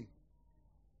uneasy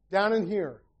down in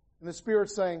here. And the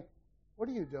Spirit's saying, what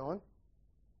are you doing?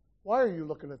 Why are you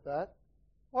looking at that?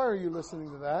 Why are you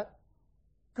listening to that?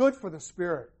 Good for the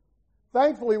Spirit.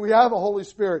 Thankfully, we have a Holy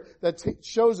Spirit that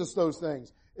shows us those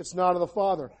things. It's not of the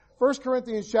Father. 1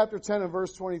 Corinthians chapter 10 and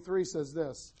verse 23 says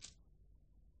this.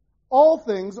 All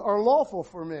things are lawful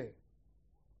for me,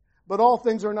 but all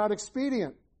things are not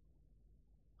expedient.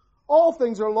 All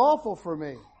things are lawful for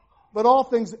me, but all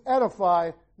things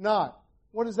edify not.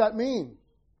 What does that mean?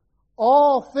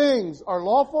 All things are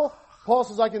lawful? Paul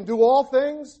says I can do all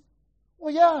things?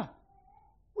 Well, yeah,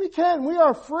 we can. We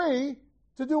are free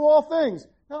to do all things.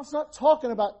 Now, it's not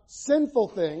talking about sinful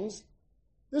things.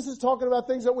 This is talking about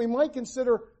things that we might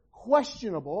consider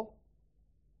questionable,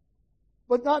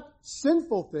 but not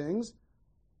sinful things.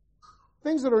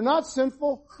 things that are not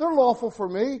sinful, they're lawful for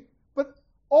me. But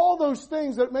all those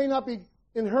things that may not be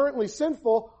inherently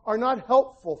sinful are not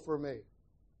helpful for me.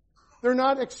 They're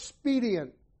not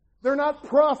expedient. They're not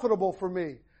profitable for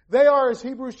me. They are, as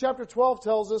Hebrews chapter 12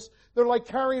 tells us, they're like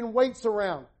carrying weights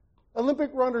around.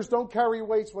 Olympic runners don't carry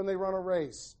weights when they run a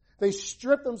race. They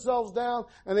strip themselves down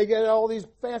and they get all these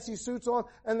fancy suits on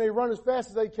and they run as fast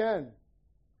as they can.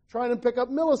 Trying to pick up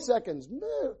milliseconds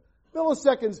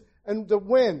and to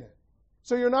win.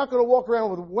 So you're not going to walk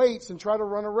around with weights and try to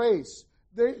run a race.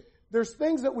 There's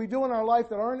things that we do in our life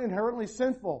that aren't inherently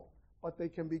sinful, but they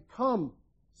can become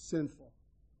sinful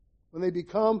when they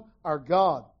become our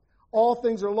God. All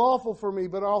things are lawful for me,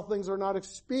 but all things are not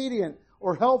expedient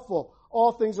or helpful.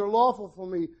 All things are lawful for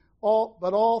me,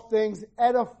 but all things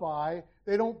edify.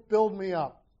 They don't build me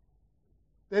up.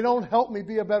 They don't help me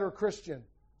be a better Christian.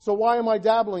 So why am I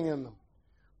dabbling in them?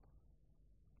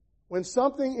 When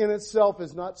something in itself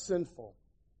is not sinful,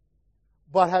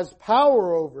 but has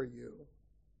power over you,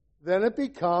 then it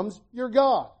becomes your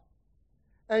God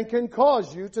and can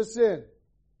cause you to sin.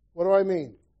 What do I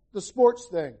mean? The sports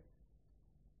thing.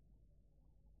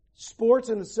 Sports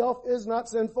in itself is not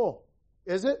sinful,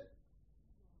 is it?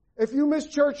 If you miss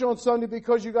church on Sunday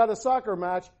because you got a soccer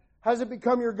match, has it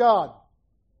become your God?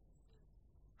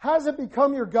 Has it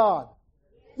become your God?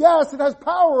 Yes, it has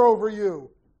power over you.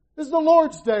 This is the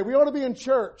Lord's Day. We ought to be in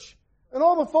church. And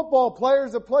all the football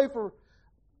players that play for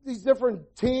these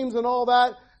different teams and all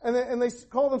that, and they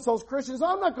call themselves Christians.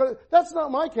 That's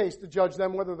not my case to judge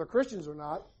them whether they're Christians or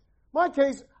not. My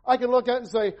case, I can look at and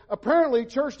say, apparently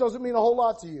church doesn't mean a whole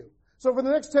lot to you. So for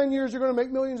the next 10 years, you're going to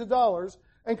make millions of dollars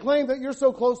and claim that you're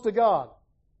so close to God.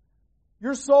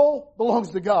 Your soul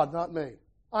belongs to God, not me.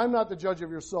 I'm not the judge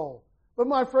of your soul. But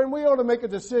my friend, we ought to make a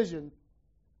decision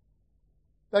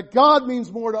that God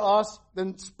means more to us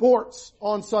than sports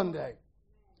on Sunday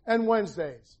and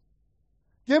Wednesdays.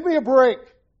 Give me a break.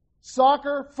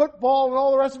 Soccer, football, and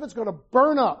all the rest of it's going to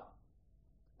burn up.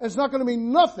 It's not going to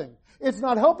mean nothing. It's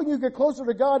not helping you get closer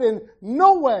to God in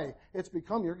no way. It's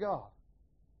become your God.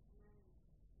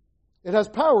 It has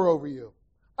power over you.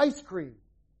 Ice cream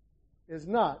is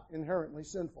not inherently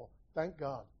sinful. Thank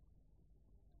God.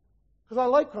 Because I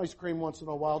like ice cream once in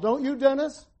a while. Don't you,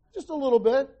 Dennis? Just a little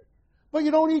bit. But you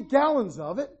don't eat gallons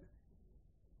of it.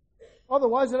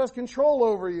 Otherwise, it has control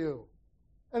over you.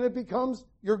 And it becomes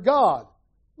your God.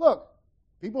 Look,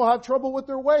 people have trouble with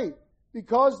their weight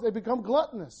because they become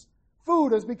gluttonous.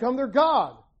 Food has become their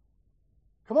God.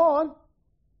 Come on.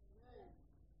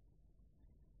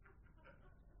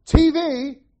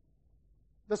 TV,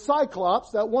 the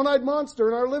Cyclops, that one-eyed monster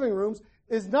in our living rooms,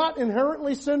 is not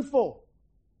inherently sinful.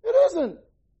 It isn't.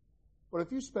 But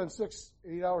if you spend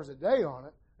 6-8 hours a day on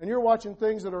it, and you're watching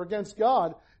things that are against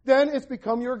God, then it's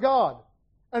become your God.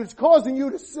 And it's causing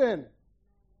you to sin.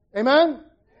 Amen?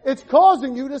 It's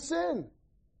causing you to sin.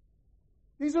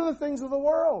 These are the things of the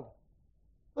world.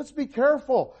 Let's be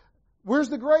careful. Where's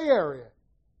the gray area?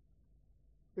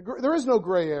 There is no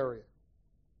gray area.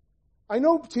 I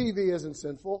know TV isn't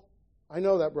sinful. I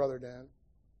know that, Brother Dan.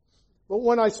 But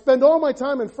when I spend all my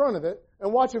time in front of it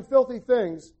and watching filthy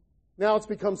things, now it's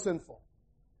become sinful.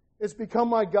 It's become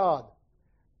my God.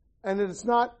 And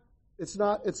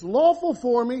it's lawful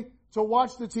for me to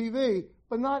watch the TV,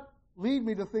 but not lead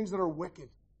me to things that are wicked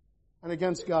and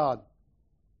against God.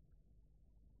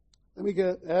 Let me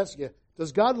ask you,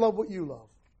 does God love what you love?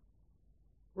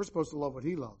 We're supposed to love what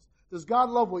He loves. Does God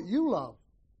love what you love?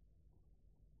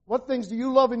 What things do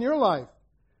you love in your life?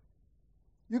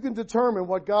 You can determine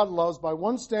what God loves by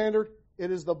one standard.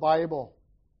 It is the Bible.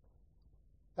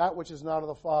 That which is not of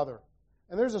the Father.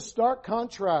 And there's a stark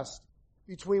contrast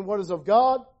between what is of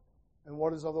God and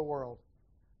what is of the world.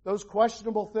 Those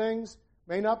questionable things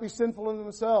may not be sinful in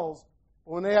themselves,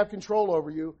 but when they have control over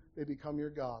you, they become your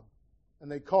God.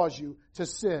 And they cause you to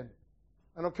sin.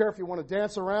 I don't care if you want to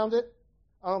dance around it.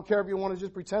 I don't care if you want to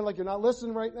just pretend like you're not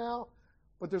listening right now.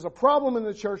 But there's a problem in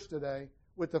the church today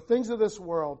with the things of this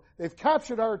world. They've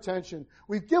captured our attention.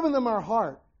 We've given them our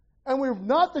heart. And we're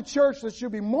not the church that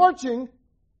should be marching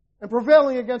and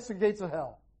prevailing against the gates of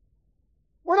hell.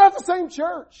 We're not the same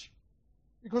church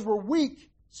because we're weak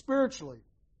spiritually.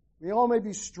 We all may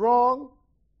be strong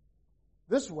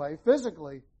this way,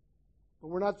 physically, but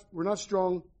we're not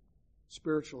strong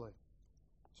spiritually.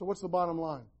 So what's the bottom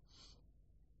line?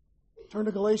 Turn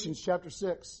to Galatians chapter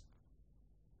 6.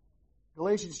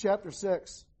 Galatians chapter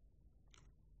 6.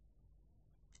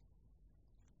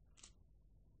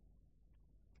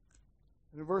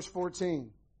 And in verse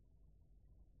 14.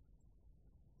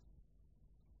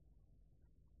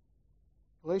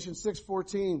 Galatians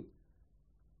 6:14.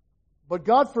 But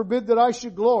God forbid that I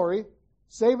should glory,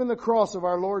 saving the cross of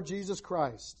our Lord Jesus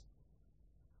Christ,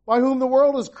 by whom the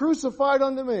world is crucified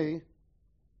unto me,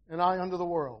 and I unto the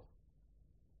world.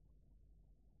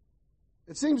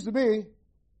 It seems to me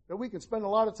that we could spend a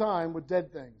lot of time with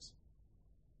dead things.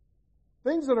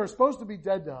 Things that are supposed to be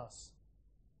dead to us.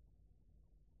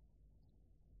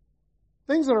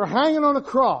 Things that are hanging on a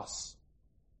cross.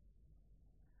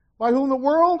 By whom the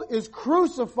world is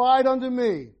crucified unto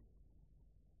me,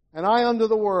 and I unto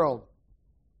the world.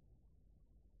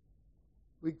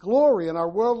 We glory in our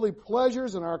worldly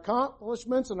pleasures and our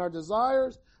accomplishments and our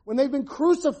desires when they've been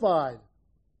crucified.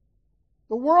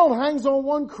 The world hangs on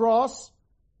one cross,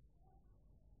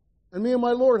 and me and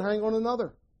my Lord hang on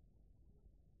another.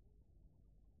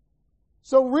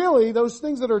 So really, those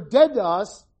things that are dead to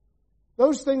us,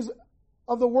 those things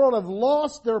of the world have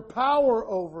lost their power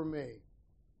over me.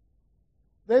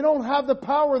 They don't have the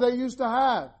power they used to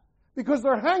have because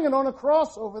they're hanging on a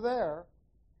cross over there.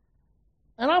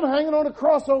 And I'm hanging on a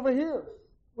cross over here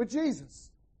with Jesus.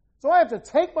 So I have to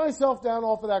take myself down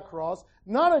off of that cross,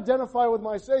 not identify with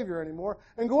my Savior anymore,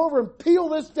 and go over and peel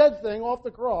this dead thing off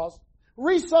the cross,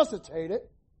 resuscitate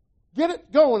it, get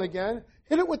it going again,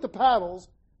 hit it with the paddles,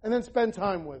 and then spend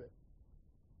time with it.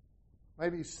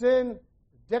 Maybe sin,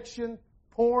 addiction,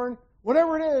 porn,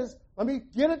 whatever it is, let me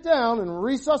get it down and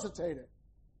resuscitate it.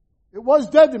 It was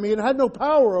dead to me and had no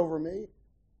power over me.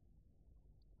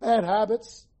 Bad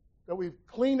habits that we've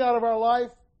cleaned out of our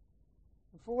life.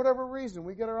 And for whatever reason,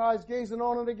 we get our eyes gazing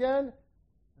on it again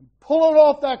and pull it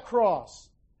off that cross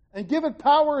and give it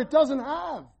power it doesn't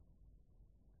have.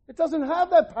 It doesn't have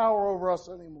that power over us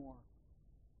anymore.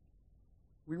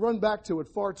 We run back to it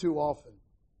far too often.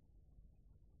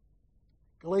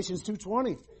 Galatians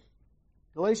 2:20.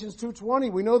 Galatians 2:20,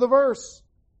 we know the verse.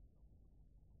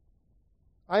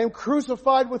 I am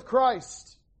crucified with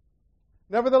Christ.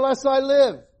 Nevertheless I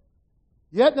live.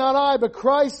 Yet not I, but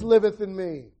Christ liveth in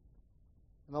me.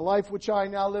 And the life which I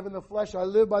now live in the flesh, I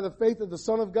live by the faith of the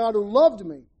Son of God who loved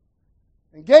me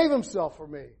and gave himself for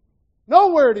me.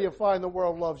 Nowhere do you find the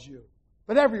world loves you,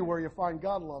 but everywhere you find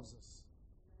God loves us.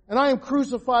 And I am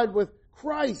crucified with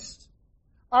Christ.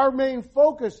 Our main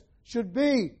focus should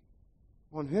be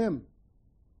on Him,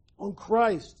 on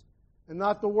Christ, and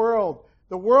not the world.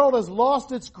 The world has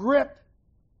lost its grip.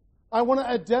 I want to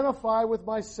identify with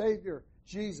my Savior,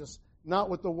 Jesus, not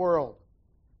with the world.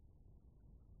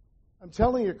 I'm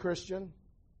telling you, Christian,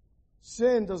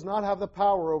 sin does not have the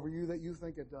power over you that you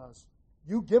think it does.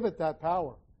 You give it that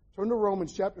power. Turn to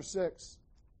Romans chapter 6.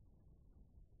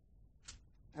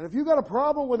 And if you've got a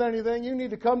problem with anything, you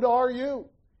need to come to RU.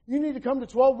 You need to come to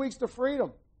 12 Weeks to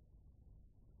Freedom.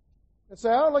 And say,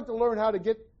 I'd like to learn how to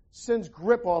get sin's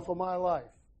grip off of my life.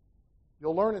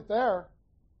 You'll learn it there.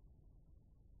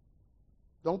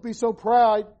 Don't be so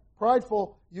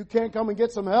prideful you can't come and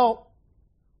get some help.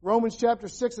 Romans chapter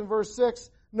 6 and verse 6,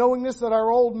 knowing this, that our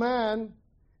old man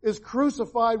is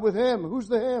crucified with him. Who's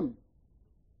the him?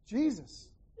 Jesus.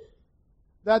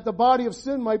 That the body of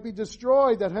sin might be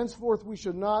destroyed, that henceforth we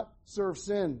should not serve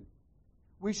sin.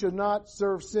 We should not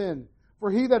serve sin.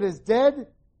 For he that is dead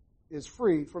is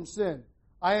freed from sin.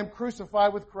 I am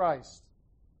crucified with Christ.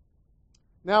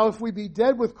 Now if we be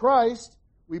dead with Christ,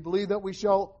 we believe that we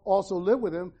shall also live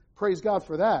with him. Praise God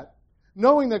for that.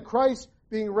 Knowing that Christ,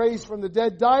 being raised from the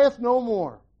dead, dieth no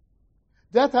more.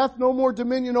 Death hath no more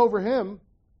dominion over him.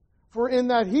 For in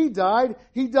that he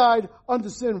died unto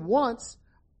sin once,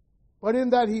 but in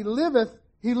that he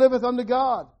liveth unto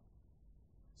God.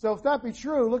 So if that be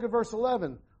true, look at verse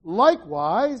 11.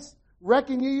 Likewise,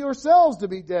 reckon ye yourselves to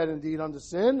be dead indeed unto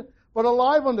sin, but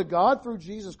alive unto God through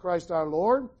Jesus Christ our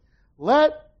Lord.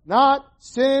 Let not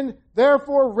sin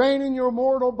therefore reign in your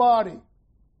mortal body,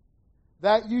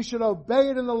 that you should obey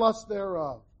it in the lust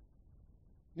thereof.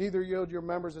 Neither yield your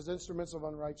members as instruments of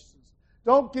unrighteousness.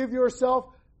 Don't give yourself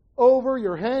over,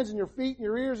 your hands and your feet and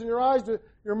your ears and your eyes,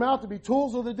 your mouth to be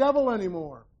tools of the devil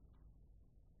anymore.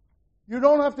 You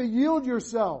don't have to yield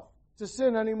yourself to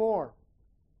sin anymore.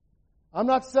 I'm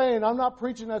not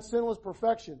preaching that sinless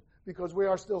perfection, because we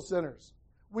are still sinners.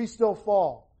 We still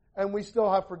fall, and we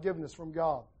still have forgiveness from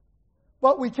God.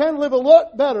 But we can live a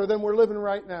lot better than we're living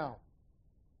right now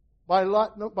by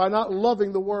not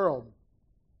loving the world.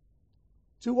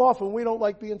 Too often we don't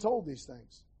like being told these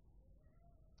things.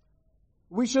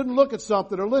 We shouldn't look at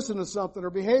something or listen to something or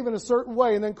behave in a certain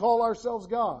way and then call ourselves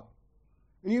God.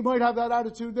 And you might have that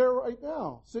attitude there right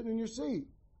now, sitting in your seat.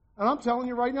 And I'm telling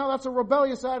you right now, that's a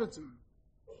rebellious attitude.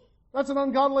 That's an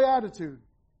ungodly attitude.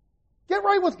 Get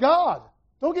right with God.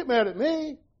 Don't get mad at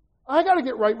me. I got to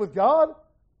get right with God.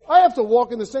 I have to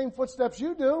walk in the same footsteps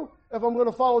you do if I'm going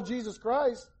to follow Jesus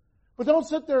Christ. But don't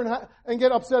sit there and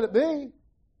get upset at me.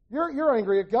 You're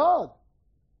angry at God.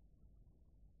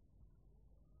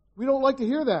 We don't like to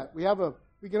hear that.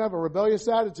 We can have a rebellious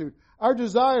attitude. Our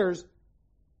desires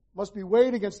must be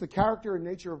weighed against the character and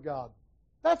nature of God.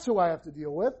 That's who I have to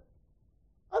deal with.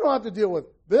 I don't have to deal with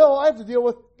Bill. I have to deal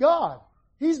with God.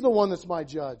 He's the one that's my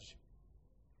judge.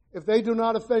 If they do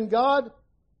not offend God,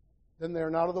 then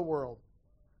they're not of the world.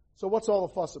 So what's all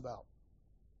the fuss about?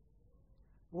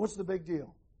 What's the big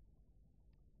deal?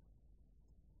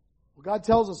 Well, God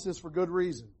tells us this for good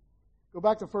reason. Go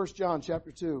back to 1 John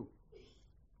chapter 2.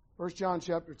 1 John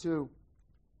chapter 2.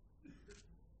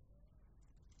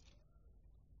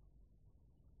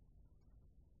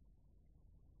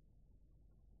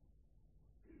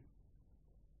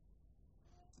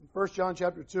 In 1 John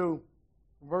chapter 2,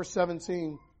 verse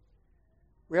 17,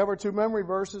 we have our two memory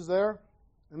verses there.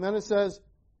 And then it says,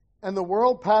 "And the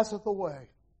world passeth away,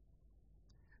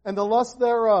 and the lust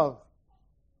thereof.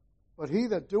 But he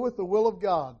that doeth the will of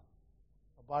God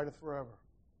abideth forever."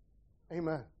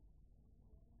 Amen.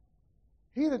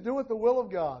 He that doeth the will of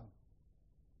God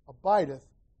abideth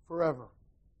forever.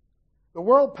 The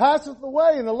world passeth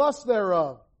away, and the lust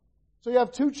thereof. So you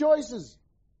have two choices.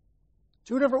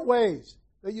 Two different ways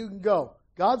that you can go.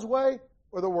 God's way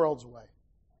or the world's way.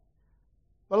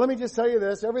 But let me just tell you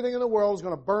this. Everything in the world is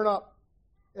going to burn up.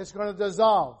 It's going to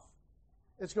dissolve.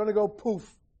 It's going to go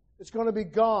poof. It's going to be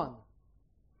gone.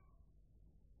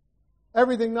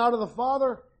 Everything not of the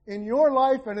Father in your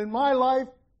life and in my life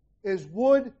is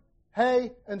wood,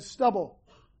 hay, and stubble.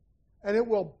 And it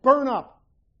will burn up.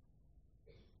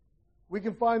 We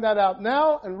can find that out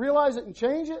now and realize it and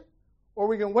change it, or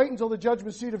we can wait until the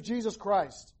judgment seat of Jesus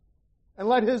Christ and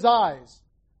let His eyes.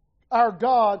 Our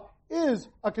God is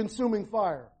a consuming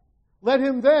fire. Let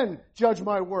Him then judge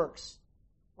my works.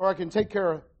 Or I can take care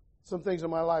of some things in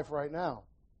my life right now.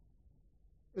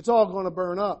 It's all going to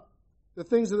burn up. The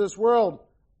things of this world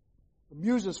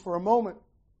amuse us for a moment,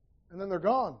 and then they're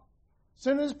gone.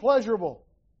 Sin is pleasurable.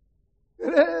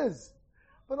 It is.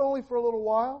 But only for a little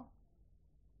while.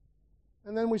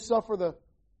 And then we suffer the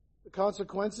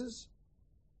consequences.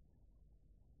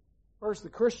 First, the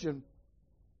Christian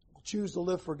will choose to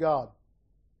live for God.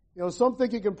 You know, some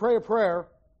think you can pray a prayer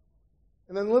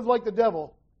and then live like the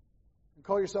devil and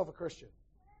call yourself a Christian.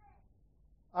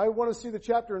 I want to see the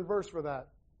chapter and verse for that.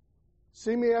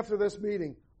 See me after this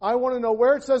meeting. I want to know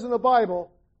where it says in the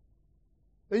Bible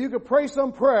that you could pray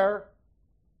some prayer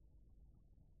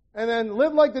and then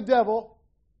live like the devil,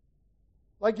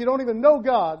 like you don't even know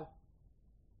God,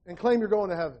 and claim you're going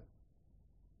to heaven.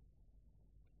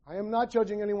 I am not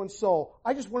judging anyone's soul.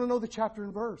 I just want to know the chapter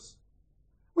and verse.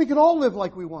 We can all live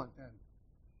like we want then.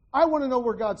 I want to know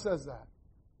where God says that.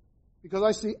 Because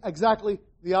I see exactly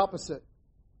the opposite.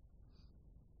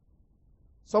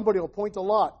 Somebody will point to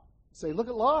Lot and say, look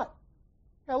at Lot.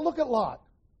 Yeah, look at Lot.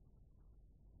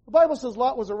 The Bible says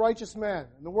Lot was a righteous man,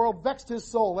 and the world vexed his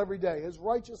soul every day, his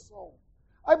righteous soul.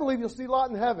 I believe you'll see Lot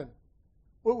in heaven.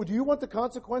 But do you want the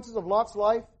consequences of Lot's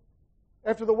life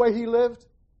after the way he lived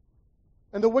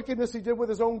and the wickedness he did with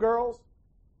his own girls?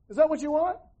 Is that what you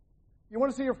want? You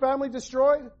want to see your family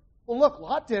destroyed? Well, look,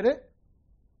 Lot did it.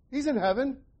 He's in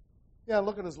heaven. Yeah,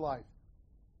 look at his life.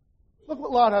 Look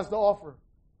what Lot has to offer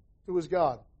to his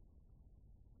God.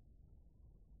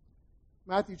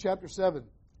 Matthew chapter 7.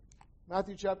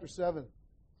 Matthew chapter 7.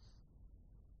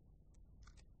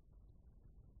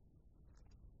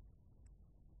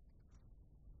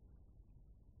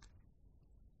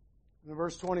 In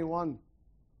verse 21.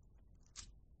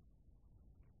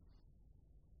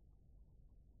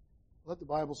 Let the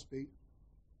Bible speak.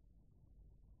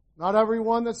 Not every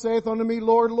one that saith unto me,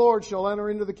 Lord, Lord, shall enter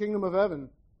into the kingdom of heaven,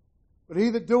 but he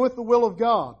that doeth the will of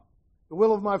God, the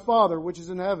will of my Father which is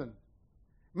in heaven.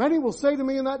 Many will say to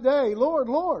me in that day, Lord,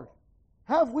 Lord,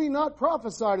 have we not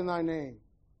prophesied in thy name?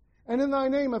 And in thy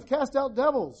name have cast out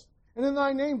devils, and in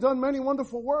thy name done many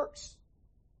wonderful works?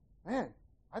 Man,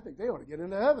 I think they ought to get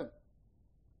into heaven.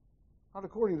 Not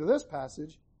according to this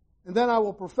passage. And then I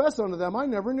will profess unto them, I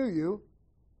never knew you.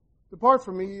 Depart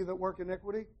from me, ye that work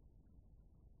iniquity.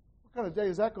 What kind of day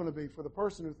is that going to be for the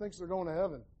person who thinks they're going to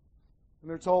heaven? And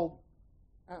they're told,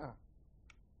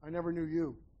 I never knew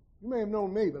you. You may have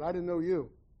known me, but I didn't know you.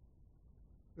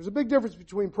 There's a big difference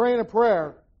between praying a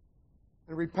prayer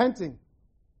and repenting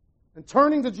and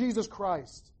turning to Jesus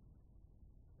Christ.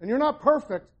 And you're not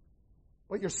perfect,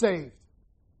 but you're saved.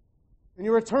 And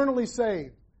you're eternally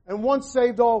saved. And once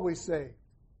saved, always saved.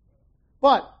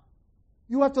 But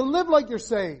you have to live like you're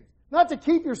saved. Not to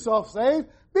keep yourself saved,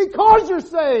 because you're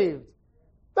saved.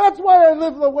 That's why I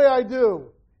live the way I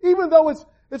do. Even though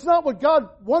it's not what God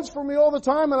wants for me all the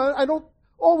time, and I don't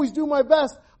always do my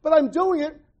best, but I'm doing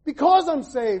it Because I'm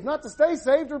saved, not to stay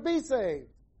saved or be saved.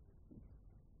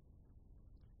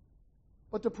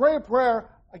 But to pray a prayer,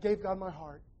 I gave God my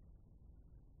heart.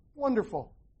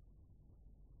 Wonderful.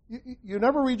 You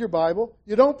never read your Bible,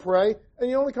 you don't pray, and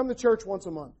you only come to church once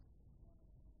a month.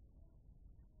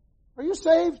 Are you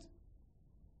saved?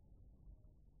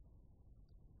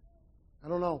 I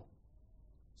don't know.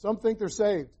 Some think they're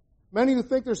saved. Many who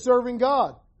think they're serving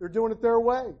God, they're doing it their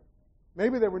way.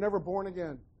 Maybe they were never born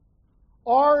again.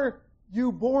 Are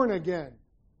you born again?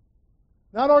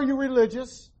 Not are you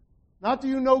religious? Not do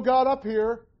you know God up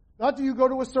here? Not do you go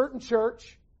to a certain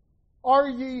church? Are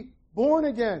ye born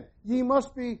again? Ye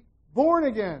must be born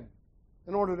again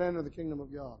in order to enter the kingdom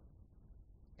of God.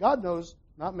 God knows,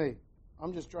 not me.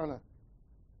 I'm just trying to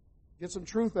get some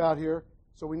truth out here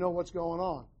so we know what's going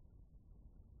on.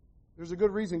 There's a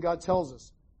good reason God tells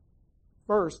us.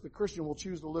 First, the Christian will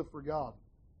choose to live for God.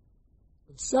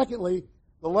 And secondly,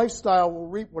 the lifestyle will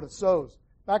reap what it sows.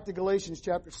 Back to Galatians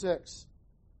chapter 6.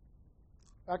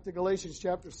 Back to Galatians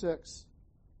chapter 6.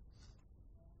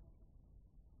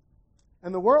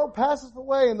 And the world passeth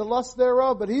away, and the lust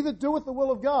thereof, but he that doeth the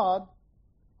will of God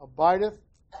abideth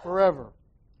forever.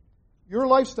 Your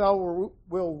lifestyle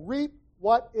will reap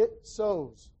what it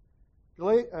sows.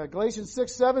 Galatians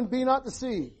 6:7, be not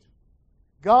deceived.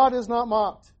 God is not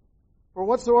mocked. For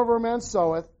whatsoever a man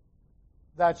soweth,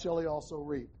 that shall he also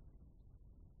reap.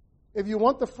 If you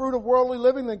want the fruit of worldly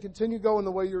living, then continue going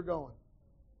the way you're going.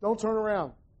 Don't turn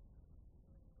around.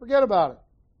 Forget about it.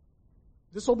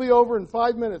 This will be over in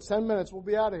 5 minutes, 10 minutes. We'll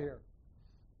be out of here.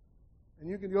 And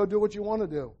you can go do what you want to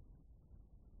do.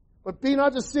 But be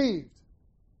not deceived.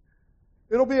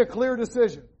 It'll be a clear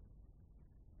decision.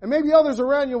 And maybe others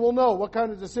around you will know what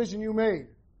kind of decision you made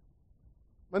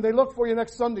when they look for you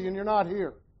next Sunday and you're not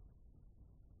here.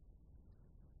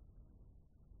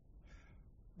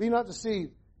 Be not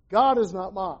deceived. God is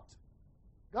not mocked.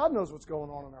 God knows what's going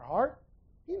on in our heart.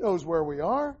 He knows where we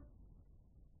are.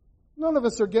 None of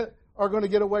us are going to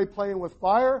get away playing with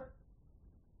fire.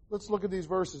 Let's look at these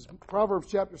verses. Proverbs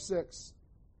chapter 6.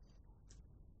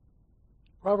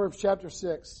 Proverbs chapter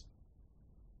 6.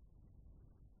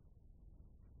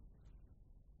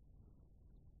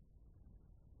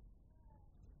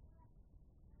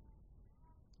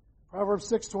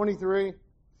 Proverbs 6:23.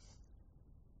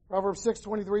 Proverbs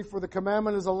 6:23, for the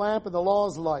commandment is a lamp and the law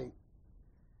is light,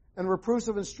 and reproofs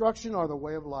of instruction are the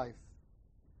way of life.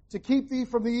 To keep thee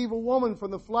from the evil woman,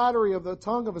 from the flattery of the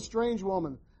tongue of a strange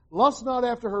woman. Lust not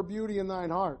after her beauty in thine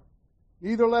heart,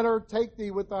 neither let her take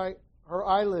thee with her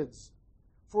eyelids.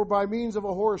 For by means of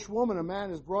a whorish woman a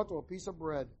man is brought to a piece of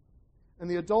bread, and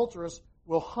the adulteress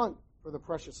will hunt for the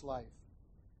precious life.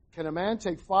 Can a man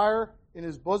take fire in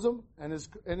his bosom and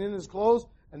in his clothes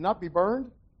and not be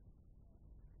burned?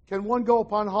 Can one go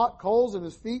upon hot coals and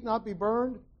his feet not be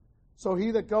burned? So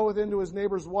he that goeth into his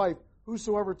neighbor's wife,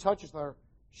 whosoever toucheth her,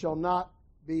 shall not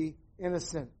be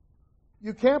innocent.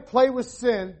 You can't play with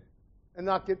sin and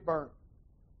not get burned.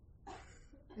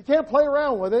 You can't play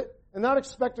around with it and not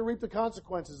expect to reap the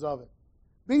consequences of it.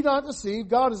 Be not deceived,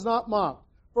 God is not mocked.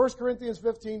 1 Corinthians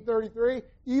 15:33,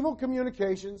 evil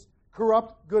communications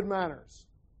corrupt good manners.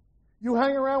 You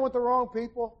hang around with the wrong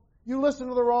people, you listen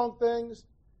to the wrong things,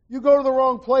 you go to the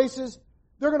wrong places,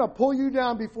 they're going to pull you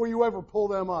down before you ever pull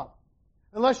them up.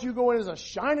 Unless you go in as a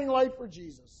shining light for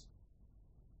Jesus.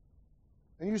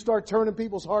 And you start turning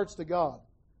people's hearts to God.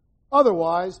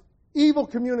 Otherwise, evil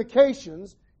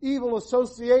communications, evil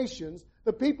associations,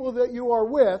 the people that you are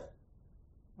with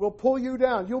will pull you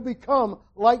down. You'll become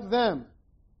like them.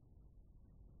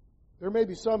 There may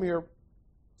be some here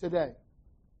today.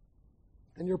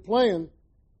 And you're playing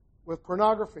with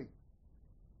pornography.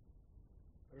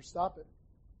 Better stop it.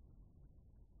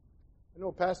 I know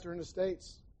a pastor in the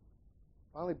States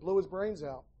finally blew his brains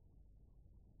out.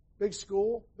 Big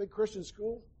school, big Christian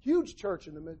school, huge church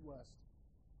in the Midwest.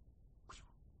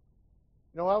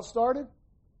 You know how it started?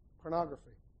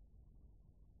 Pornography.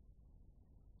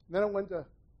 And then it went to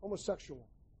homosexual.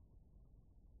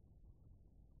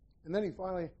 And then he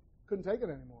finally couldn't take it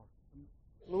anymore.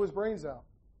 Blew his brains out.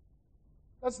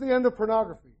 That's the end of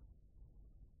pornography.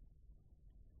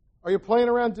 Are you playing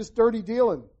around just dirty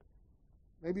dealing?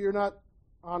 Maybe you're not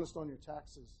honest on your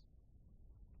taxes.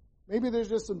 Maybe there's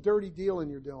just some dirty dealing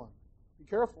you're doing. Be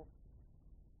careful.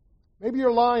 Maybe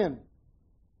you're lying.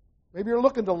 Maybe you're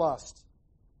looking to lust.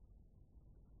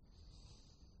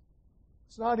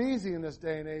 It's not easy in this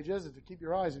day and age, is it, to keep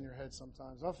your eyes in your head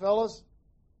sometimes, huh, fellas?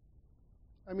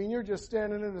 I mean, you're just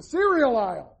standing in the cereal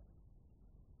aisle,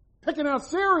 picking out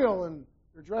cereal, and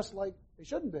you're dressed like they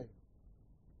shouldn't be.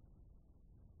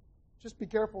 Just be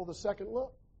careful of the second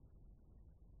look.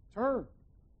 Turn.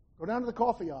 Go down to the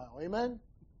coffee aisle. Amen?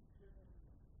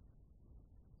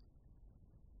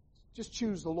 Just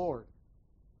choose the Lord.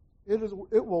 It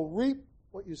will reap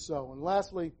what you sow. And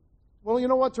lastly, well, you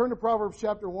know what? Turn to Proverbs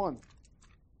chapter 1.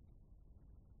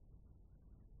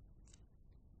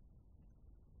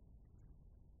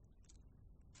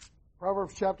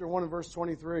 Proverbs chapter 1 and verse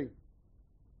 23.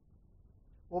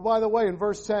 Well, by the way, in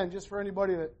verse 10, just for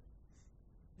anybody that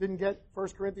didn't get 1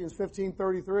 Corinthians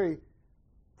 15:33,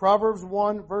 Proverbs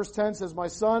 1 verse 10 says, My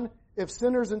son, if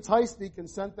sinners entice thee,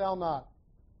 consent thou not.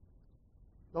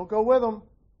 Don't go with them.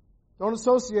 Don't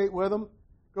associate with them.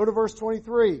 Go to verse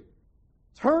 23.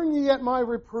 Turn ye at my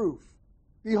reproof.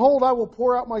 Behold, I will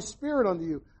pour out my spirit unto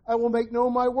you. I will make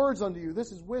known my words unto you.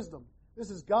 This is wisdom. This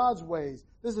is God's ways.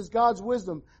 This is God's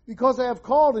wisdom. Because I have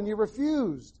called and ye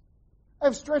refused. I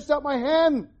have stretched out my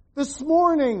hand this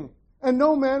morning, and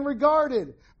no man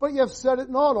regarded. But ye have set at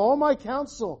naught all my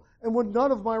counsel, and would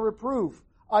none of my reproof.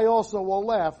 I also will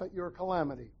laugh at your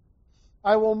calamity.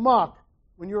 I will mock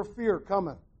when your fear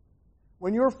cometh.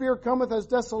 When your fear cometh as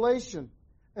desolation,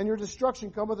 and your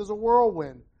destruction cometh as a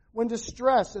whirlwind. When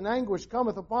distress and anguish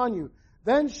cometh upon you,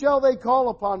 then shall they call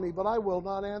upon me, but I will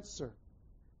not answer.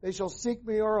 They shall seek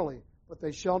me early, but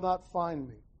they shall not find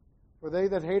me. For they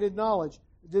that hated knowledge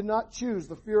did not choose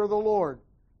the fear of the Lord.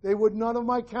 They would none of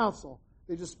my counsel.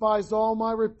 They despised all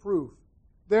my reproof.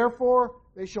 Therefore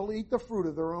they shall eat the fruit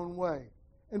of their own way,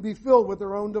 and be filled with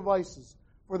their own devices.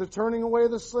 For the turning away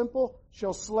of the simple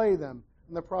shall slay them,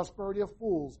 and the prosperity of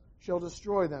fools shall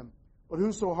destroy them. But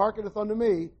whoso hearkeneth unto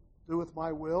me, doeth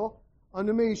my will,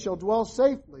 unto me shall dwell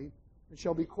safely, and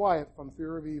shall be quiet from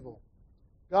fear of evil.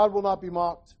 God will not be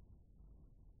mocked.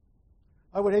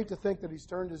 I would hate to think that He's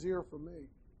turned His ear from me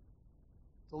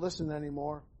to listen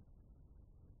anymore.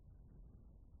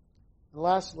 And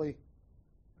lastly,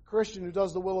 a Christian who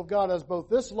does the will of God has both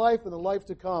this life and the life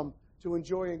to come to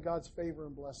enjoy in God's favor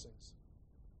and blessings.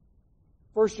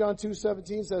 1 John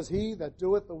 2:17 says, He that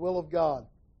doeth the will of God.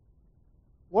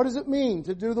 What does it mean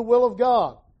to do the will of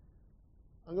God?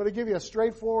 I'm going to give you a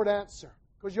straightforward answer,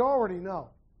 because you already know.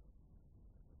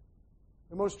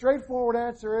 The most straightforward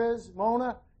answer is,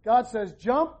 Mona, God says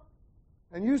jump,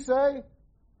 and you say,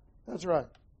 that's right.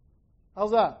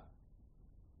 How's that?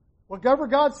 Whatever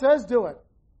God says, do it.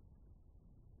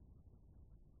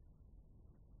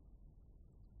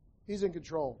 He's in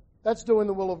control. That's doing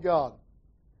the will of God.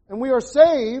 And we are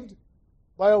saved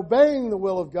by obeying the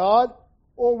will of God,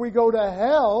 or we go to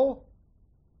hell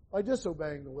by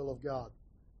disobeying the will of God.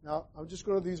 Now, I'm just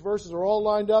going to, these verses are all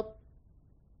lined up,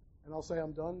 and I'll say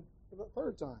I'm done for the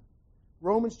third time.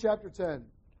 Romans chapter 10.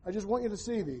 I just want you to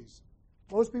see these.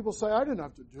 Most people say, I didn't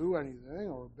have to do anything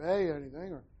or obey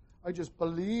anything, or I just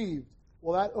believed.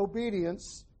 Well, that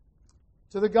obedience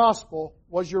to the gospel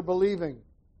was your believing.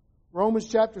 Romans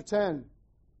chapter 10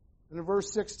 and in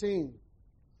verse 16.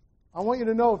 I want you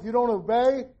to know, if you don't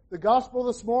obey the gospel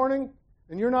this morning,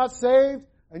 and you're not saved,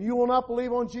 and you will not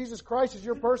believe on Jesus Christ as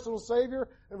your personal Savior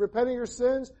and repent of your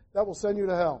sins, that will send you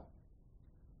to hell.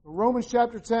 Romans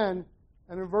chapter 10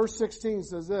 and in verse 16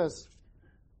 says this,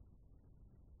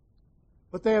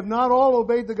 But they have not all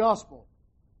obeyed the gospel.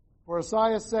 For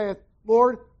Isaiah saith,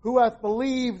 Lord, who hath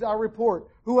believed our report?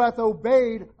 Who hath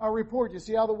obeyed our report? You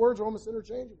see how the words are almost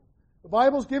interchangeable. The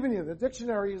Bible's given you. The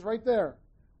dictionary is right there.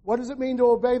 What does it mean to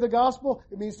obey the gospel?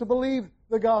 It means to believe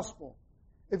the gospel.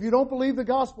 If you don't believe the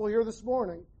gospel here this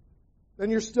morning, then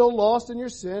you're still lost in your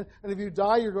sin, and if you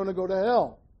die, you're going to go to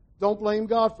hell. Don't blame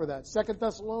God for that. 2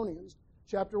 Thessalonians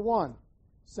chapter 1.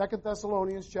 2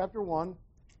 Thessalonians chapter 1.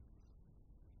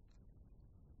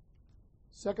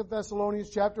 2 Thessalonians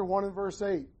chapter 1 and verse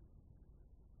 8.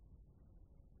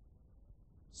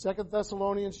 2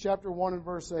 Thessalonians chapter 1 and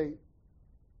verse 8. It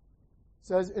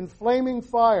says, In flaming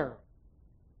fire,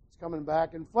 it's coming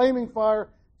back, in flaming fire,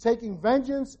 taking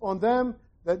vengeance on them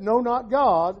that know not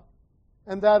God,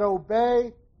 and that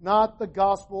obey not the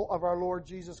gospel of our Lord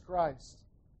Jesus Christ.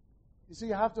 You see,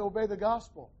 you have to obey the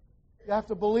gospel. You have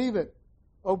to believe it.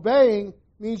 Obeying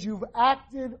means you've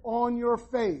acted on your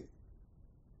faith.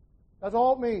 That's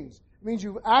all it means. It means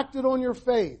you've acted on your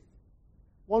faith.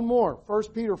 One more, 1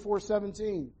 Peter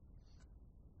 4:17.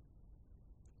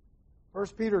 1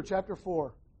 Peter chapter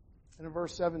 4 and in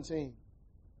verse 17.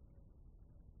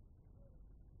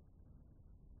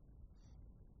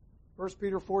 1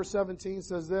 Peter 4:17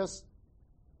 says this,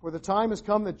 For the time has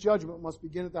come that judgment must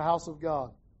begin at the house of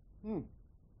God. And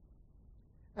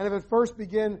if it first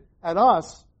begin at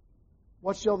us,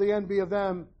 what shall the end be of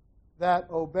them that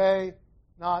obey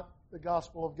not the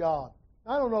gospel of God?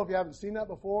 I don't know if you haven't seen that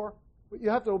before, but you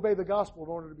have to obey the gospel in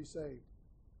order to be saved.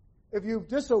 If you've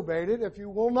disobeyed it, if you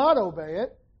will not obey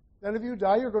it, then if you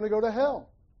die, you're going to go to hell.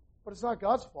 But it's not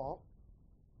God's fault.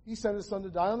 He sent His Son to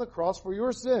die on the cross for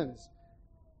your sins.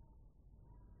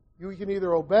 You can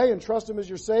either obey and trust Him as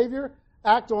your Savior,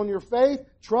 act on your faith,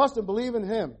 trust and believe in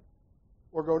Him,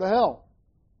 or go to hell.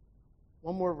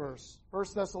 One more verse. 1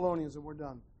 Thessalonians, and we're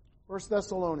done. 1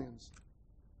 Thessalonians,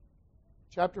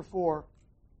 chapter 4.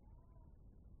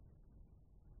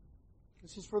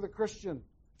 This is for the Christian.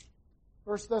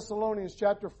 1 Thessalonians,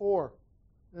 chapter 4,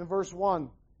 and verse 1.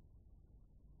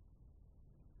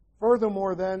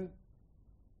 Furthermore, then,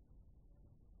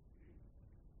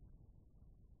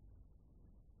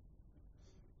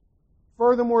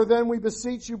 we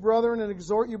beseech you, brethren, and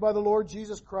exhort you by the Lord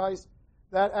Jesus Christ,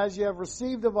 that as ye have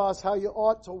received of us how you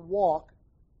ought to walk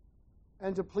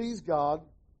and to please God,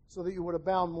 so that you would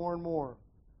abound more and more.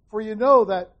 For you know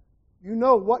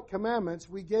what commandments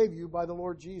we gave you by the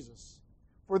Lord Jesus.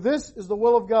 For this is the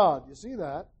will of God. You see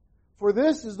that? For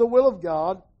this is the will of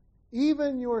God,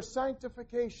 even your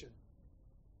sanctification,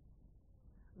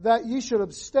 that ye should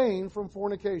abstain from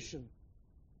fornication.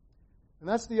 And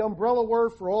that's the umbrella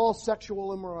word for all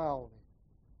sexual immorality.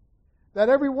 That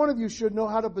every one of you should know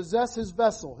how to possess his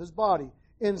vessel, his body,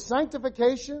 in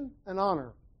sanctification and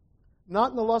honor, not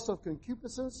in the lust of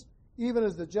concupiscence, even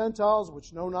as the Gentiles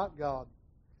which know not God.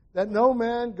 That no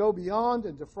man go beyond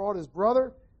and defraud his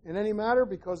brother in any matter,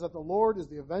 because that the Lord is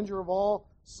the avenger of all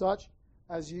such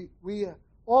as we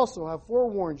also have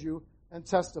forewarned you and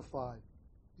testified.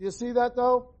 Do you see that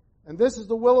though? And this is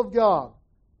the will of God,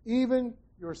 even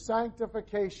your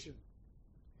sanctification,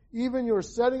 even your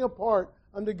setting apart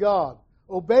unto God.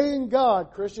 Obeying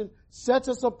God, Christian, sets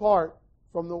us apart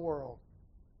from the world.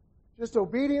 Just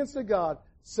obedience to God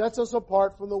sets us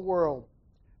apart from the world,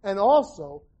 and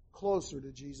also closer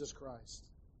to Jesus Christ.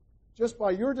 Just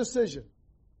by your decision,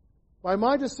 by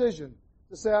my decision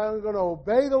to say I'm going to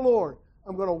obey the Lord,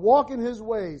 I'm going to walk in His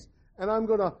ways, and I'm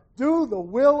going to do the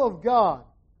will of God.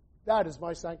 That is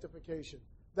my sanctification.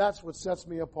 That's what sets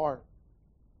me apart.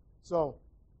 So,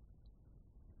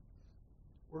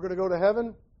 we're going to go to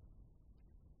heaven,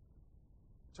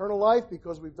 eternal life,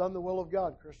 because we've done the will of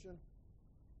God, Christian.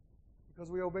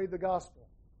 Because we obeyed the gospel.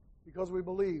 Because we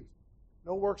believed.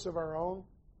 No works of our own.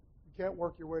 You can't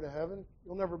work your way to heaven.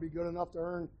 You'll never be good enough to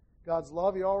earn God's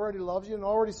love. He already loves you and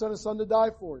already sent His Son to die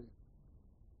for you.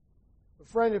 But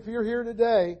friend, if you're here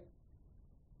today,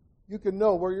 you can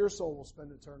know where your soul will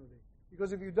spend eternity.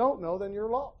 Because if you don't know, then you're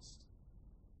lost.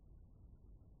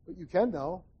 But you can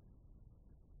know.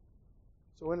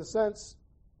 So in a sense,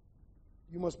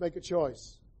 you must make a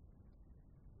choice.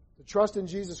 To trust in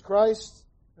Jesus Christ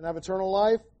and have eternal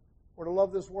life, or to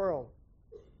love this world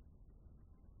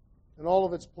and all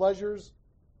of its pleasures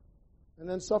and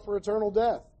then suffer eternal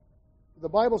death. The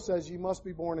Bible says you must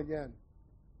be born again.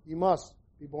 You must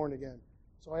be born again.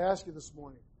 So I ask you this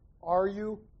morning, are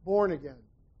you born again?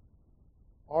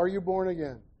 Are you born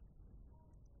again?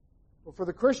 Well, for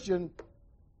the Christian,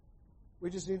 we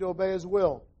just need to obey His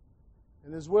will.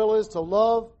 And His will is to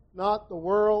love not the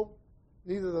world,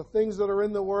 neither the things that are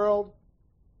in the world.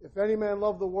 If any man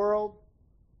love the world,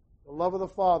 the love of the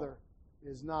Father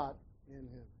is not in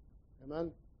him.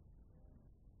 Amen?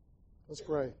 Let's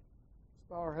pray. Let's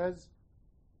bow our heads.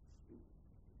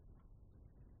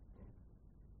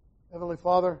 Heavenly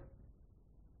Father,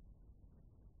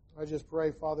 I just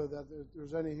pray, Father, that if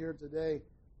there's any here today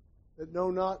that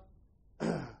know not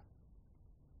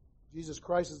Jesus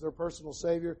Christ as their personal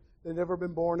Savior, they've never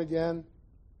been born again.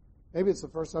 Maybe it's the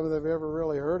first time they've ever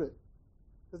really heard it.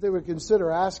 That they would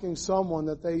consider asking someone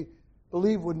that they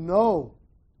believe would know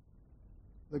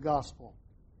the gospel,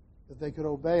 that they could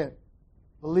obey it,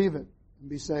 believe it, and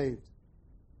be saved.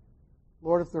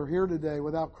 Lord, if they're here today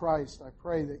without Christ, I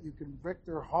pray that you convict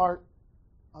their heart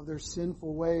of their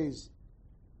sinful ways.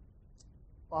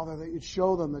 Father, that you'd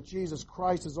show them that Jesus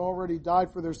Christ has already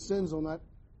died for their sins on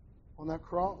that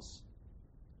cross.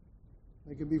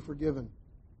 They can be forgiven.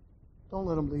 Don't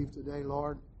let them leave today,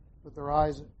 Lord, with their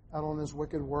eyes out on this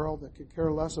wicked world that could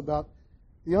care less about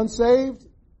the unsaved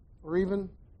or even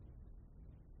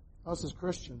us as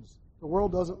Christians. The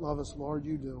world doesn't love us, Lord.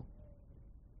 You do.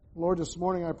 Lord, this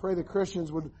morning I pray that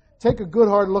Christians would take a good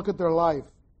hard look at their life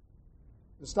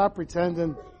and stop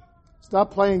pretending,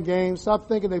 stop playing games, stop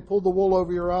thinking they pulled the wool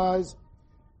over your eyes,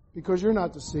 because you're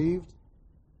not deceived.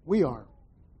 We are.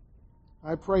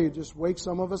 I pray you just wake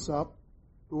some of us up,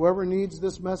 whoever needs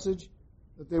this message,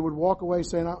 that they would walk away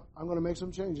saying, I'm going to make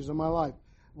some changes in my life.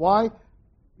 Why?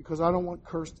 Because I don't want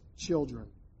cursed children.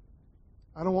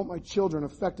 I don't want my children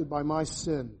affected by my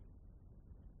sin.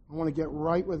 I want to get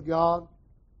right with God.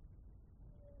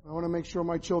 I want to make sure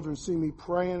my children see me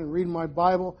praying and reading my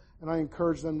Bible, and I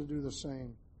encourage them to do the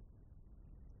same.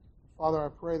 Father, I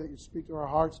pray that you speak to our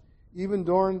hearts even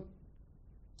during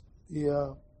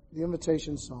the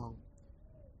invitation song.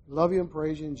 Love you and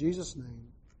praise you in Jesus' name.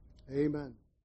 Amen.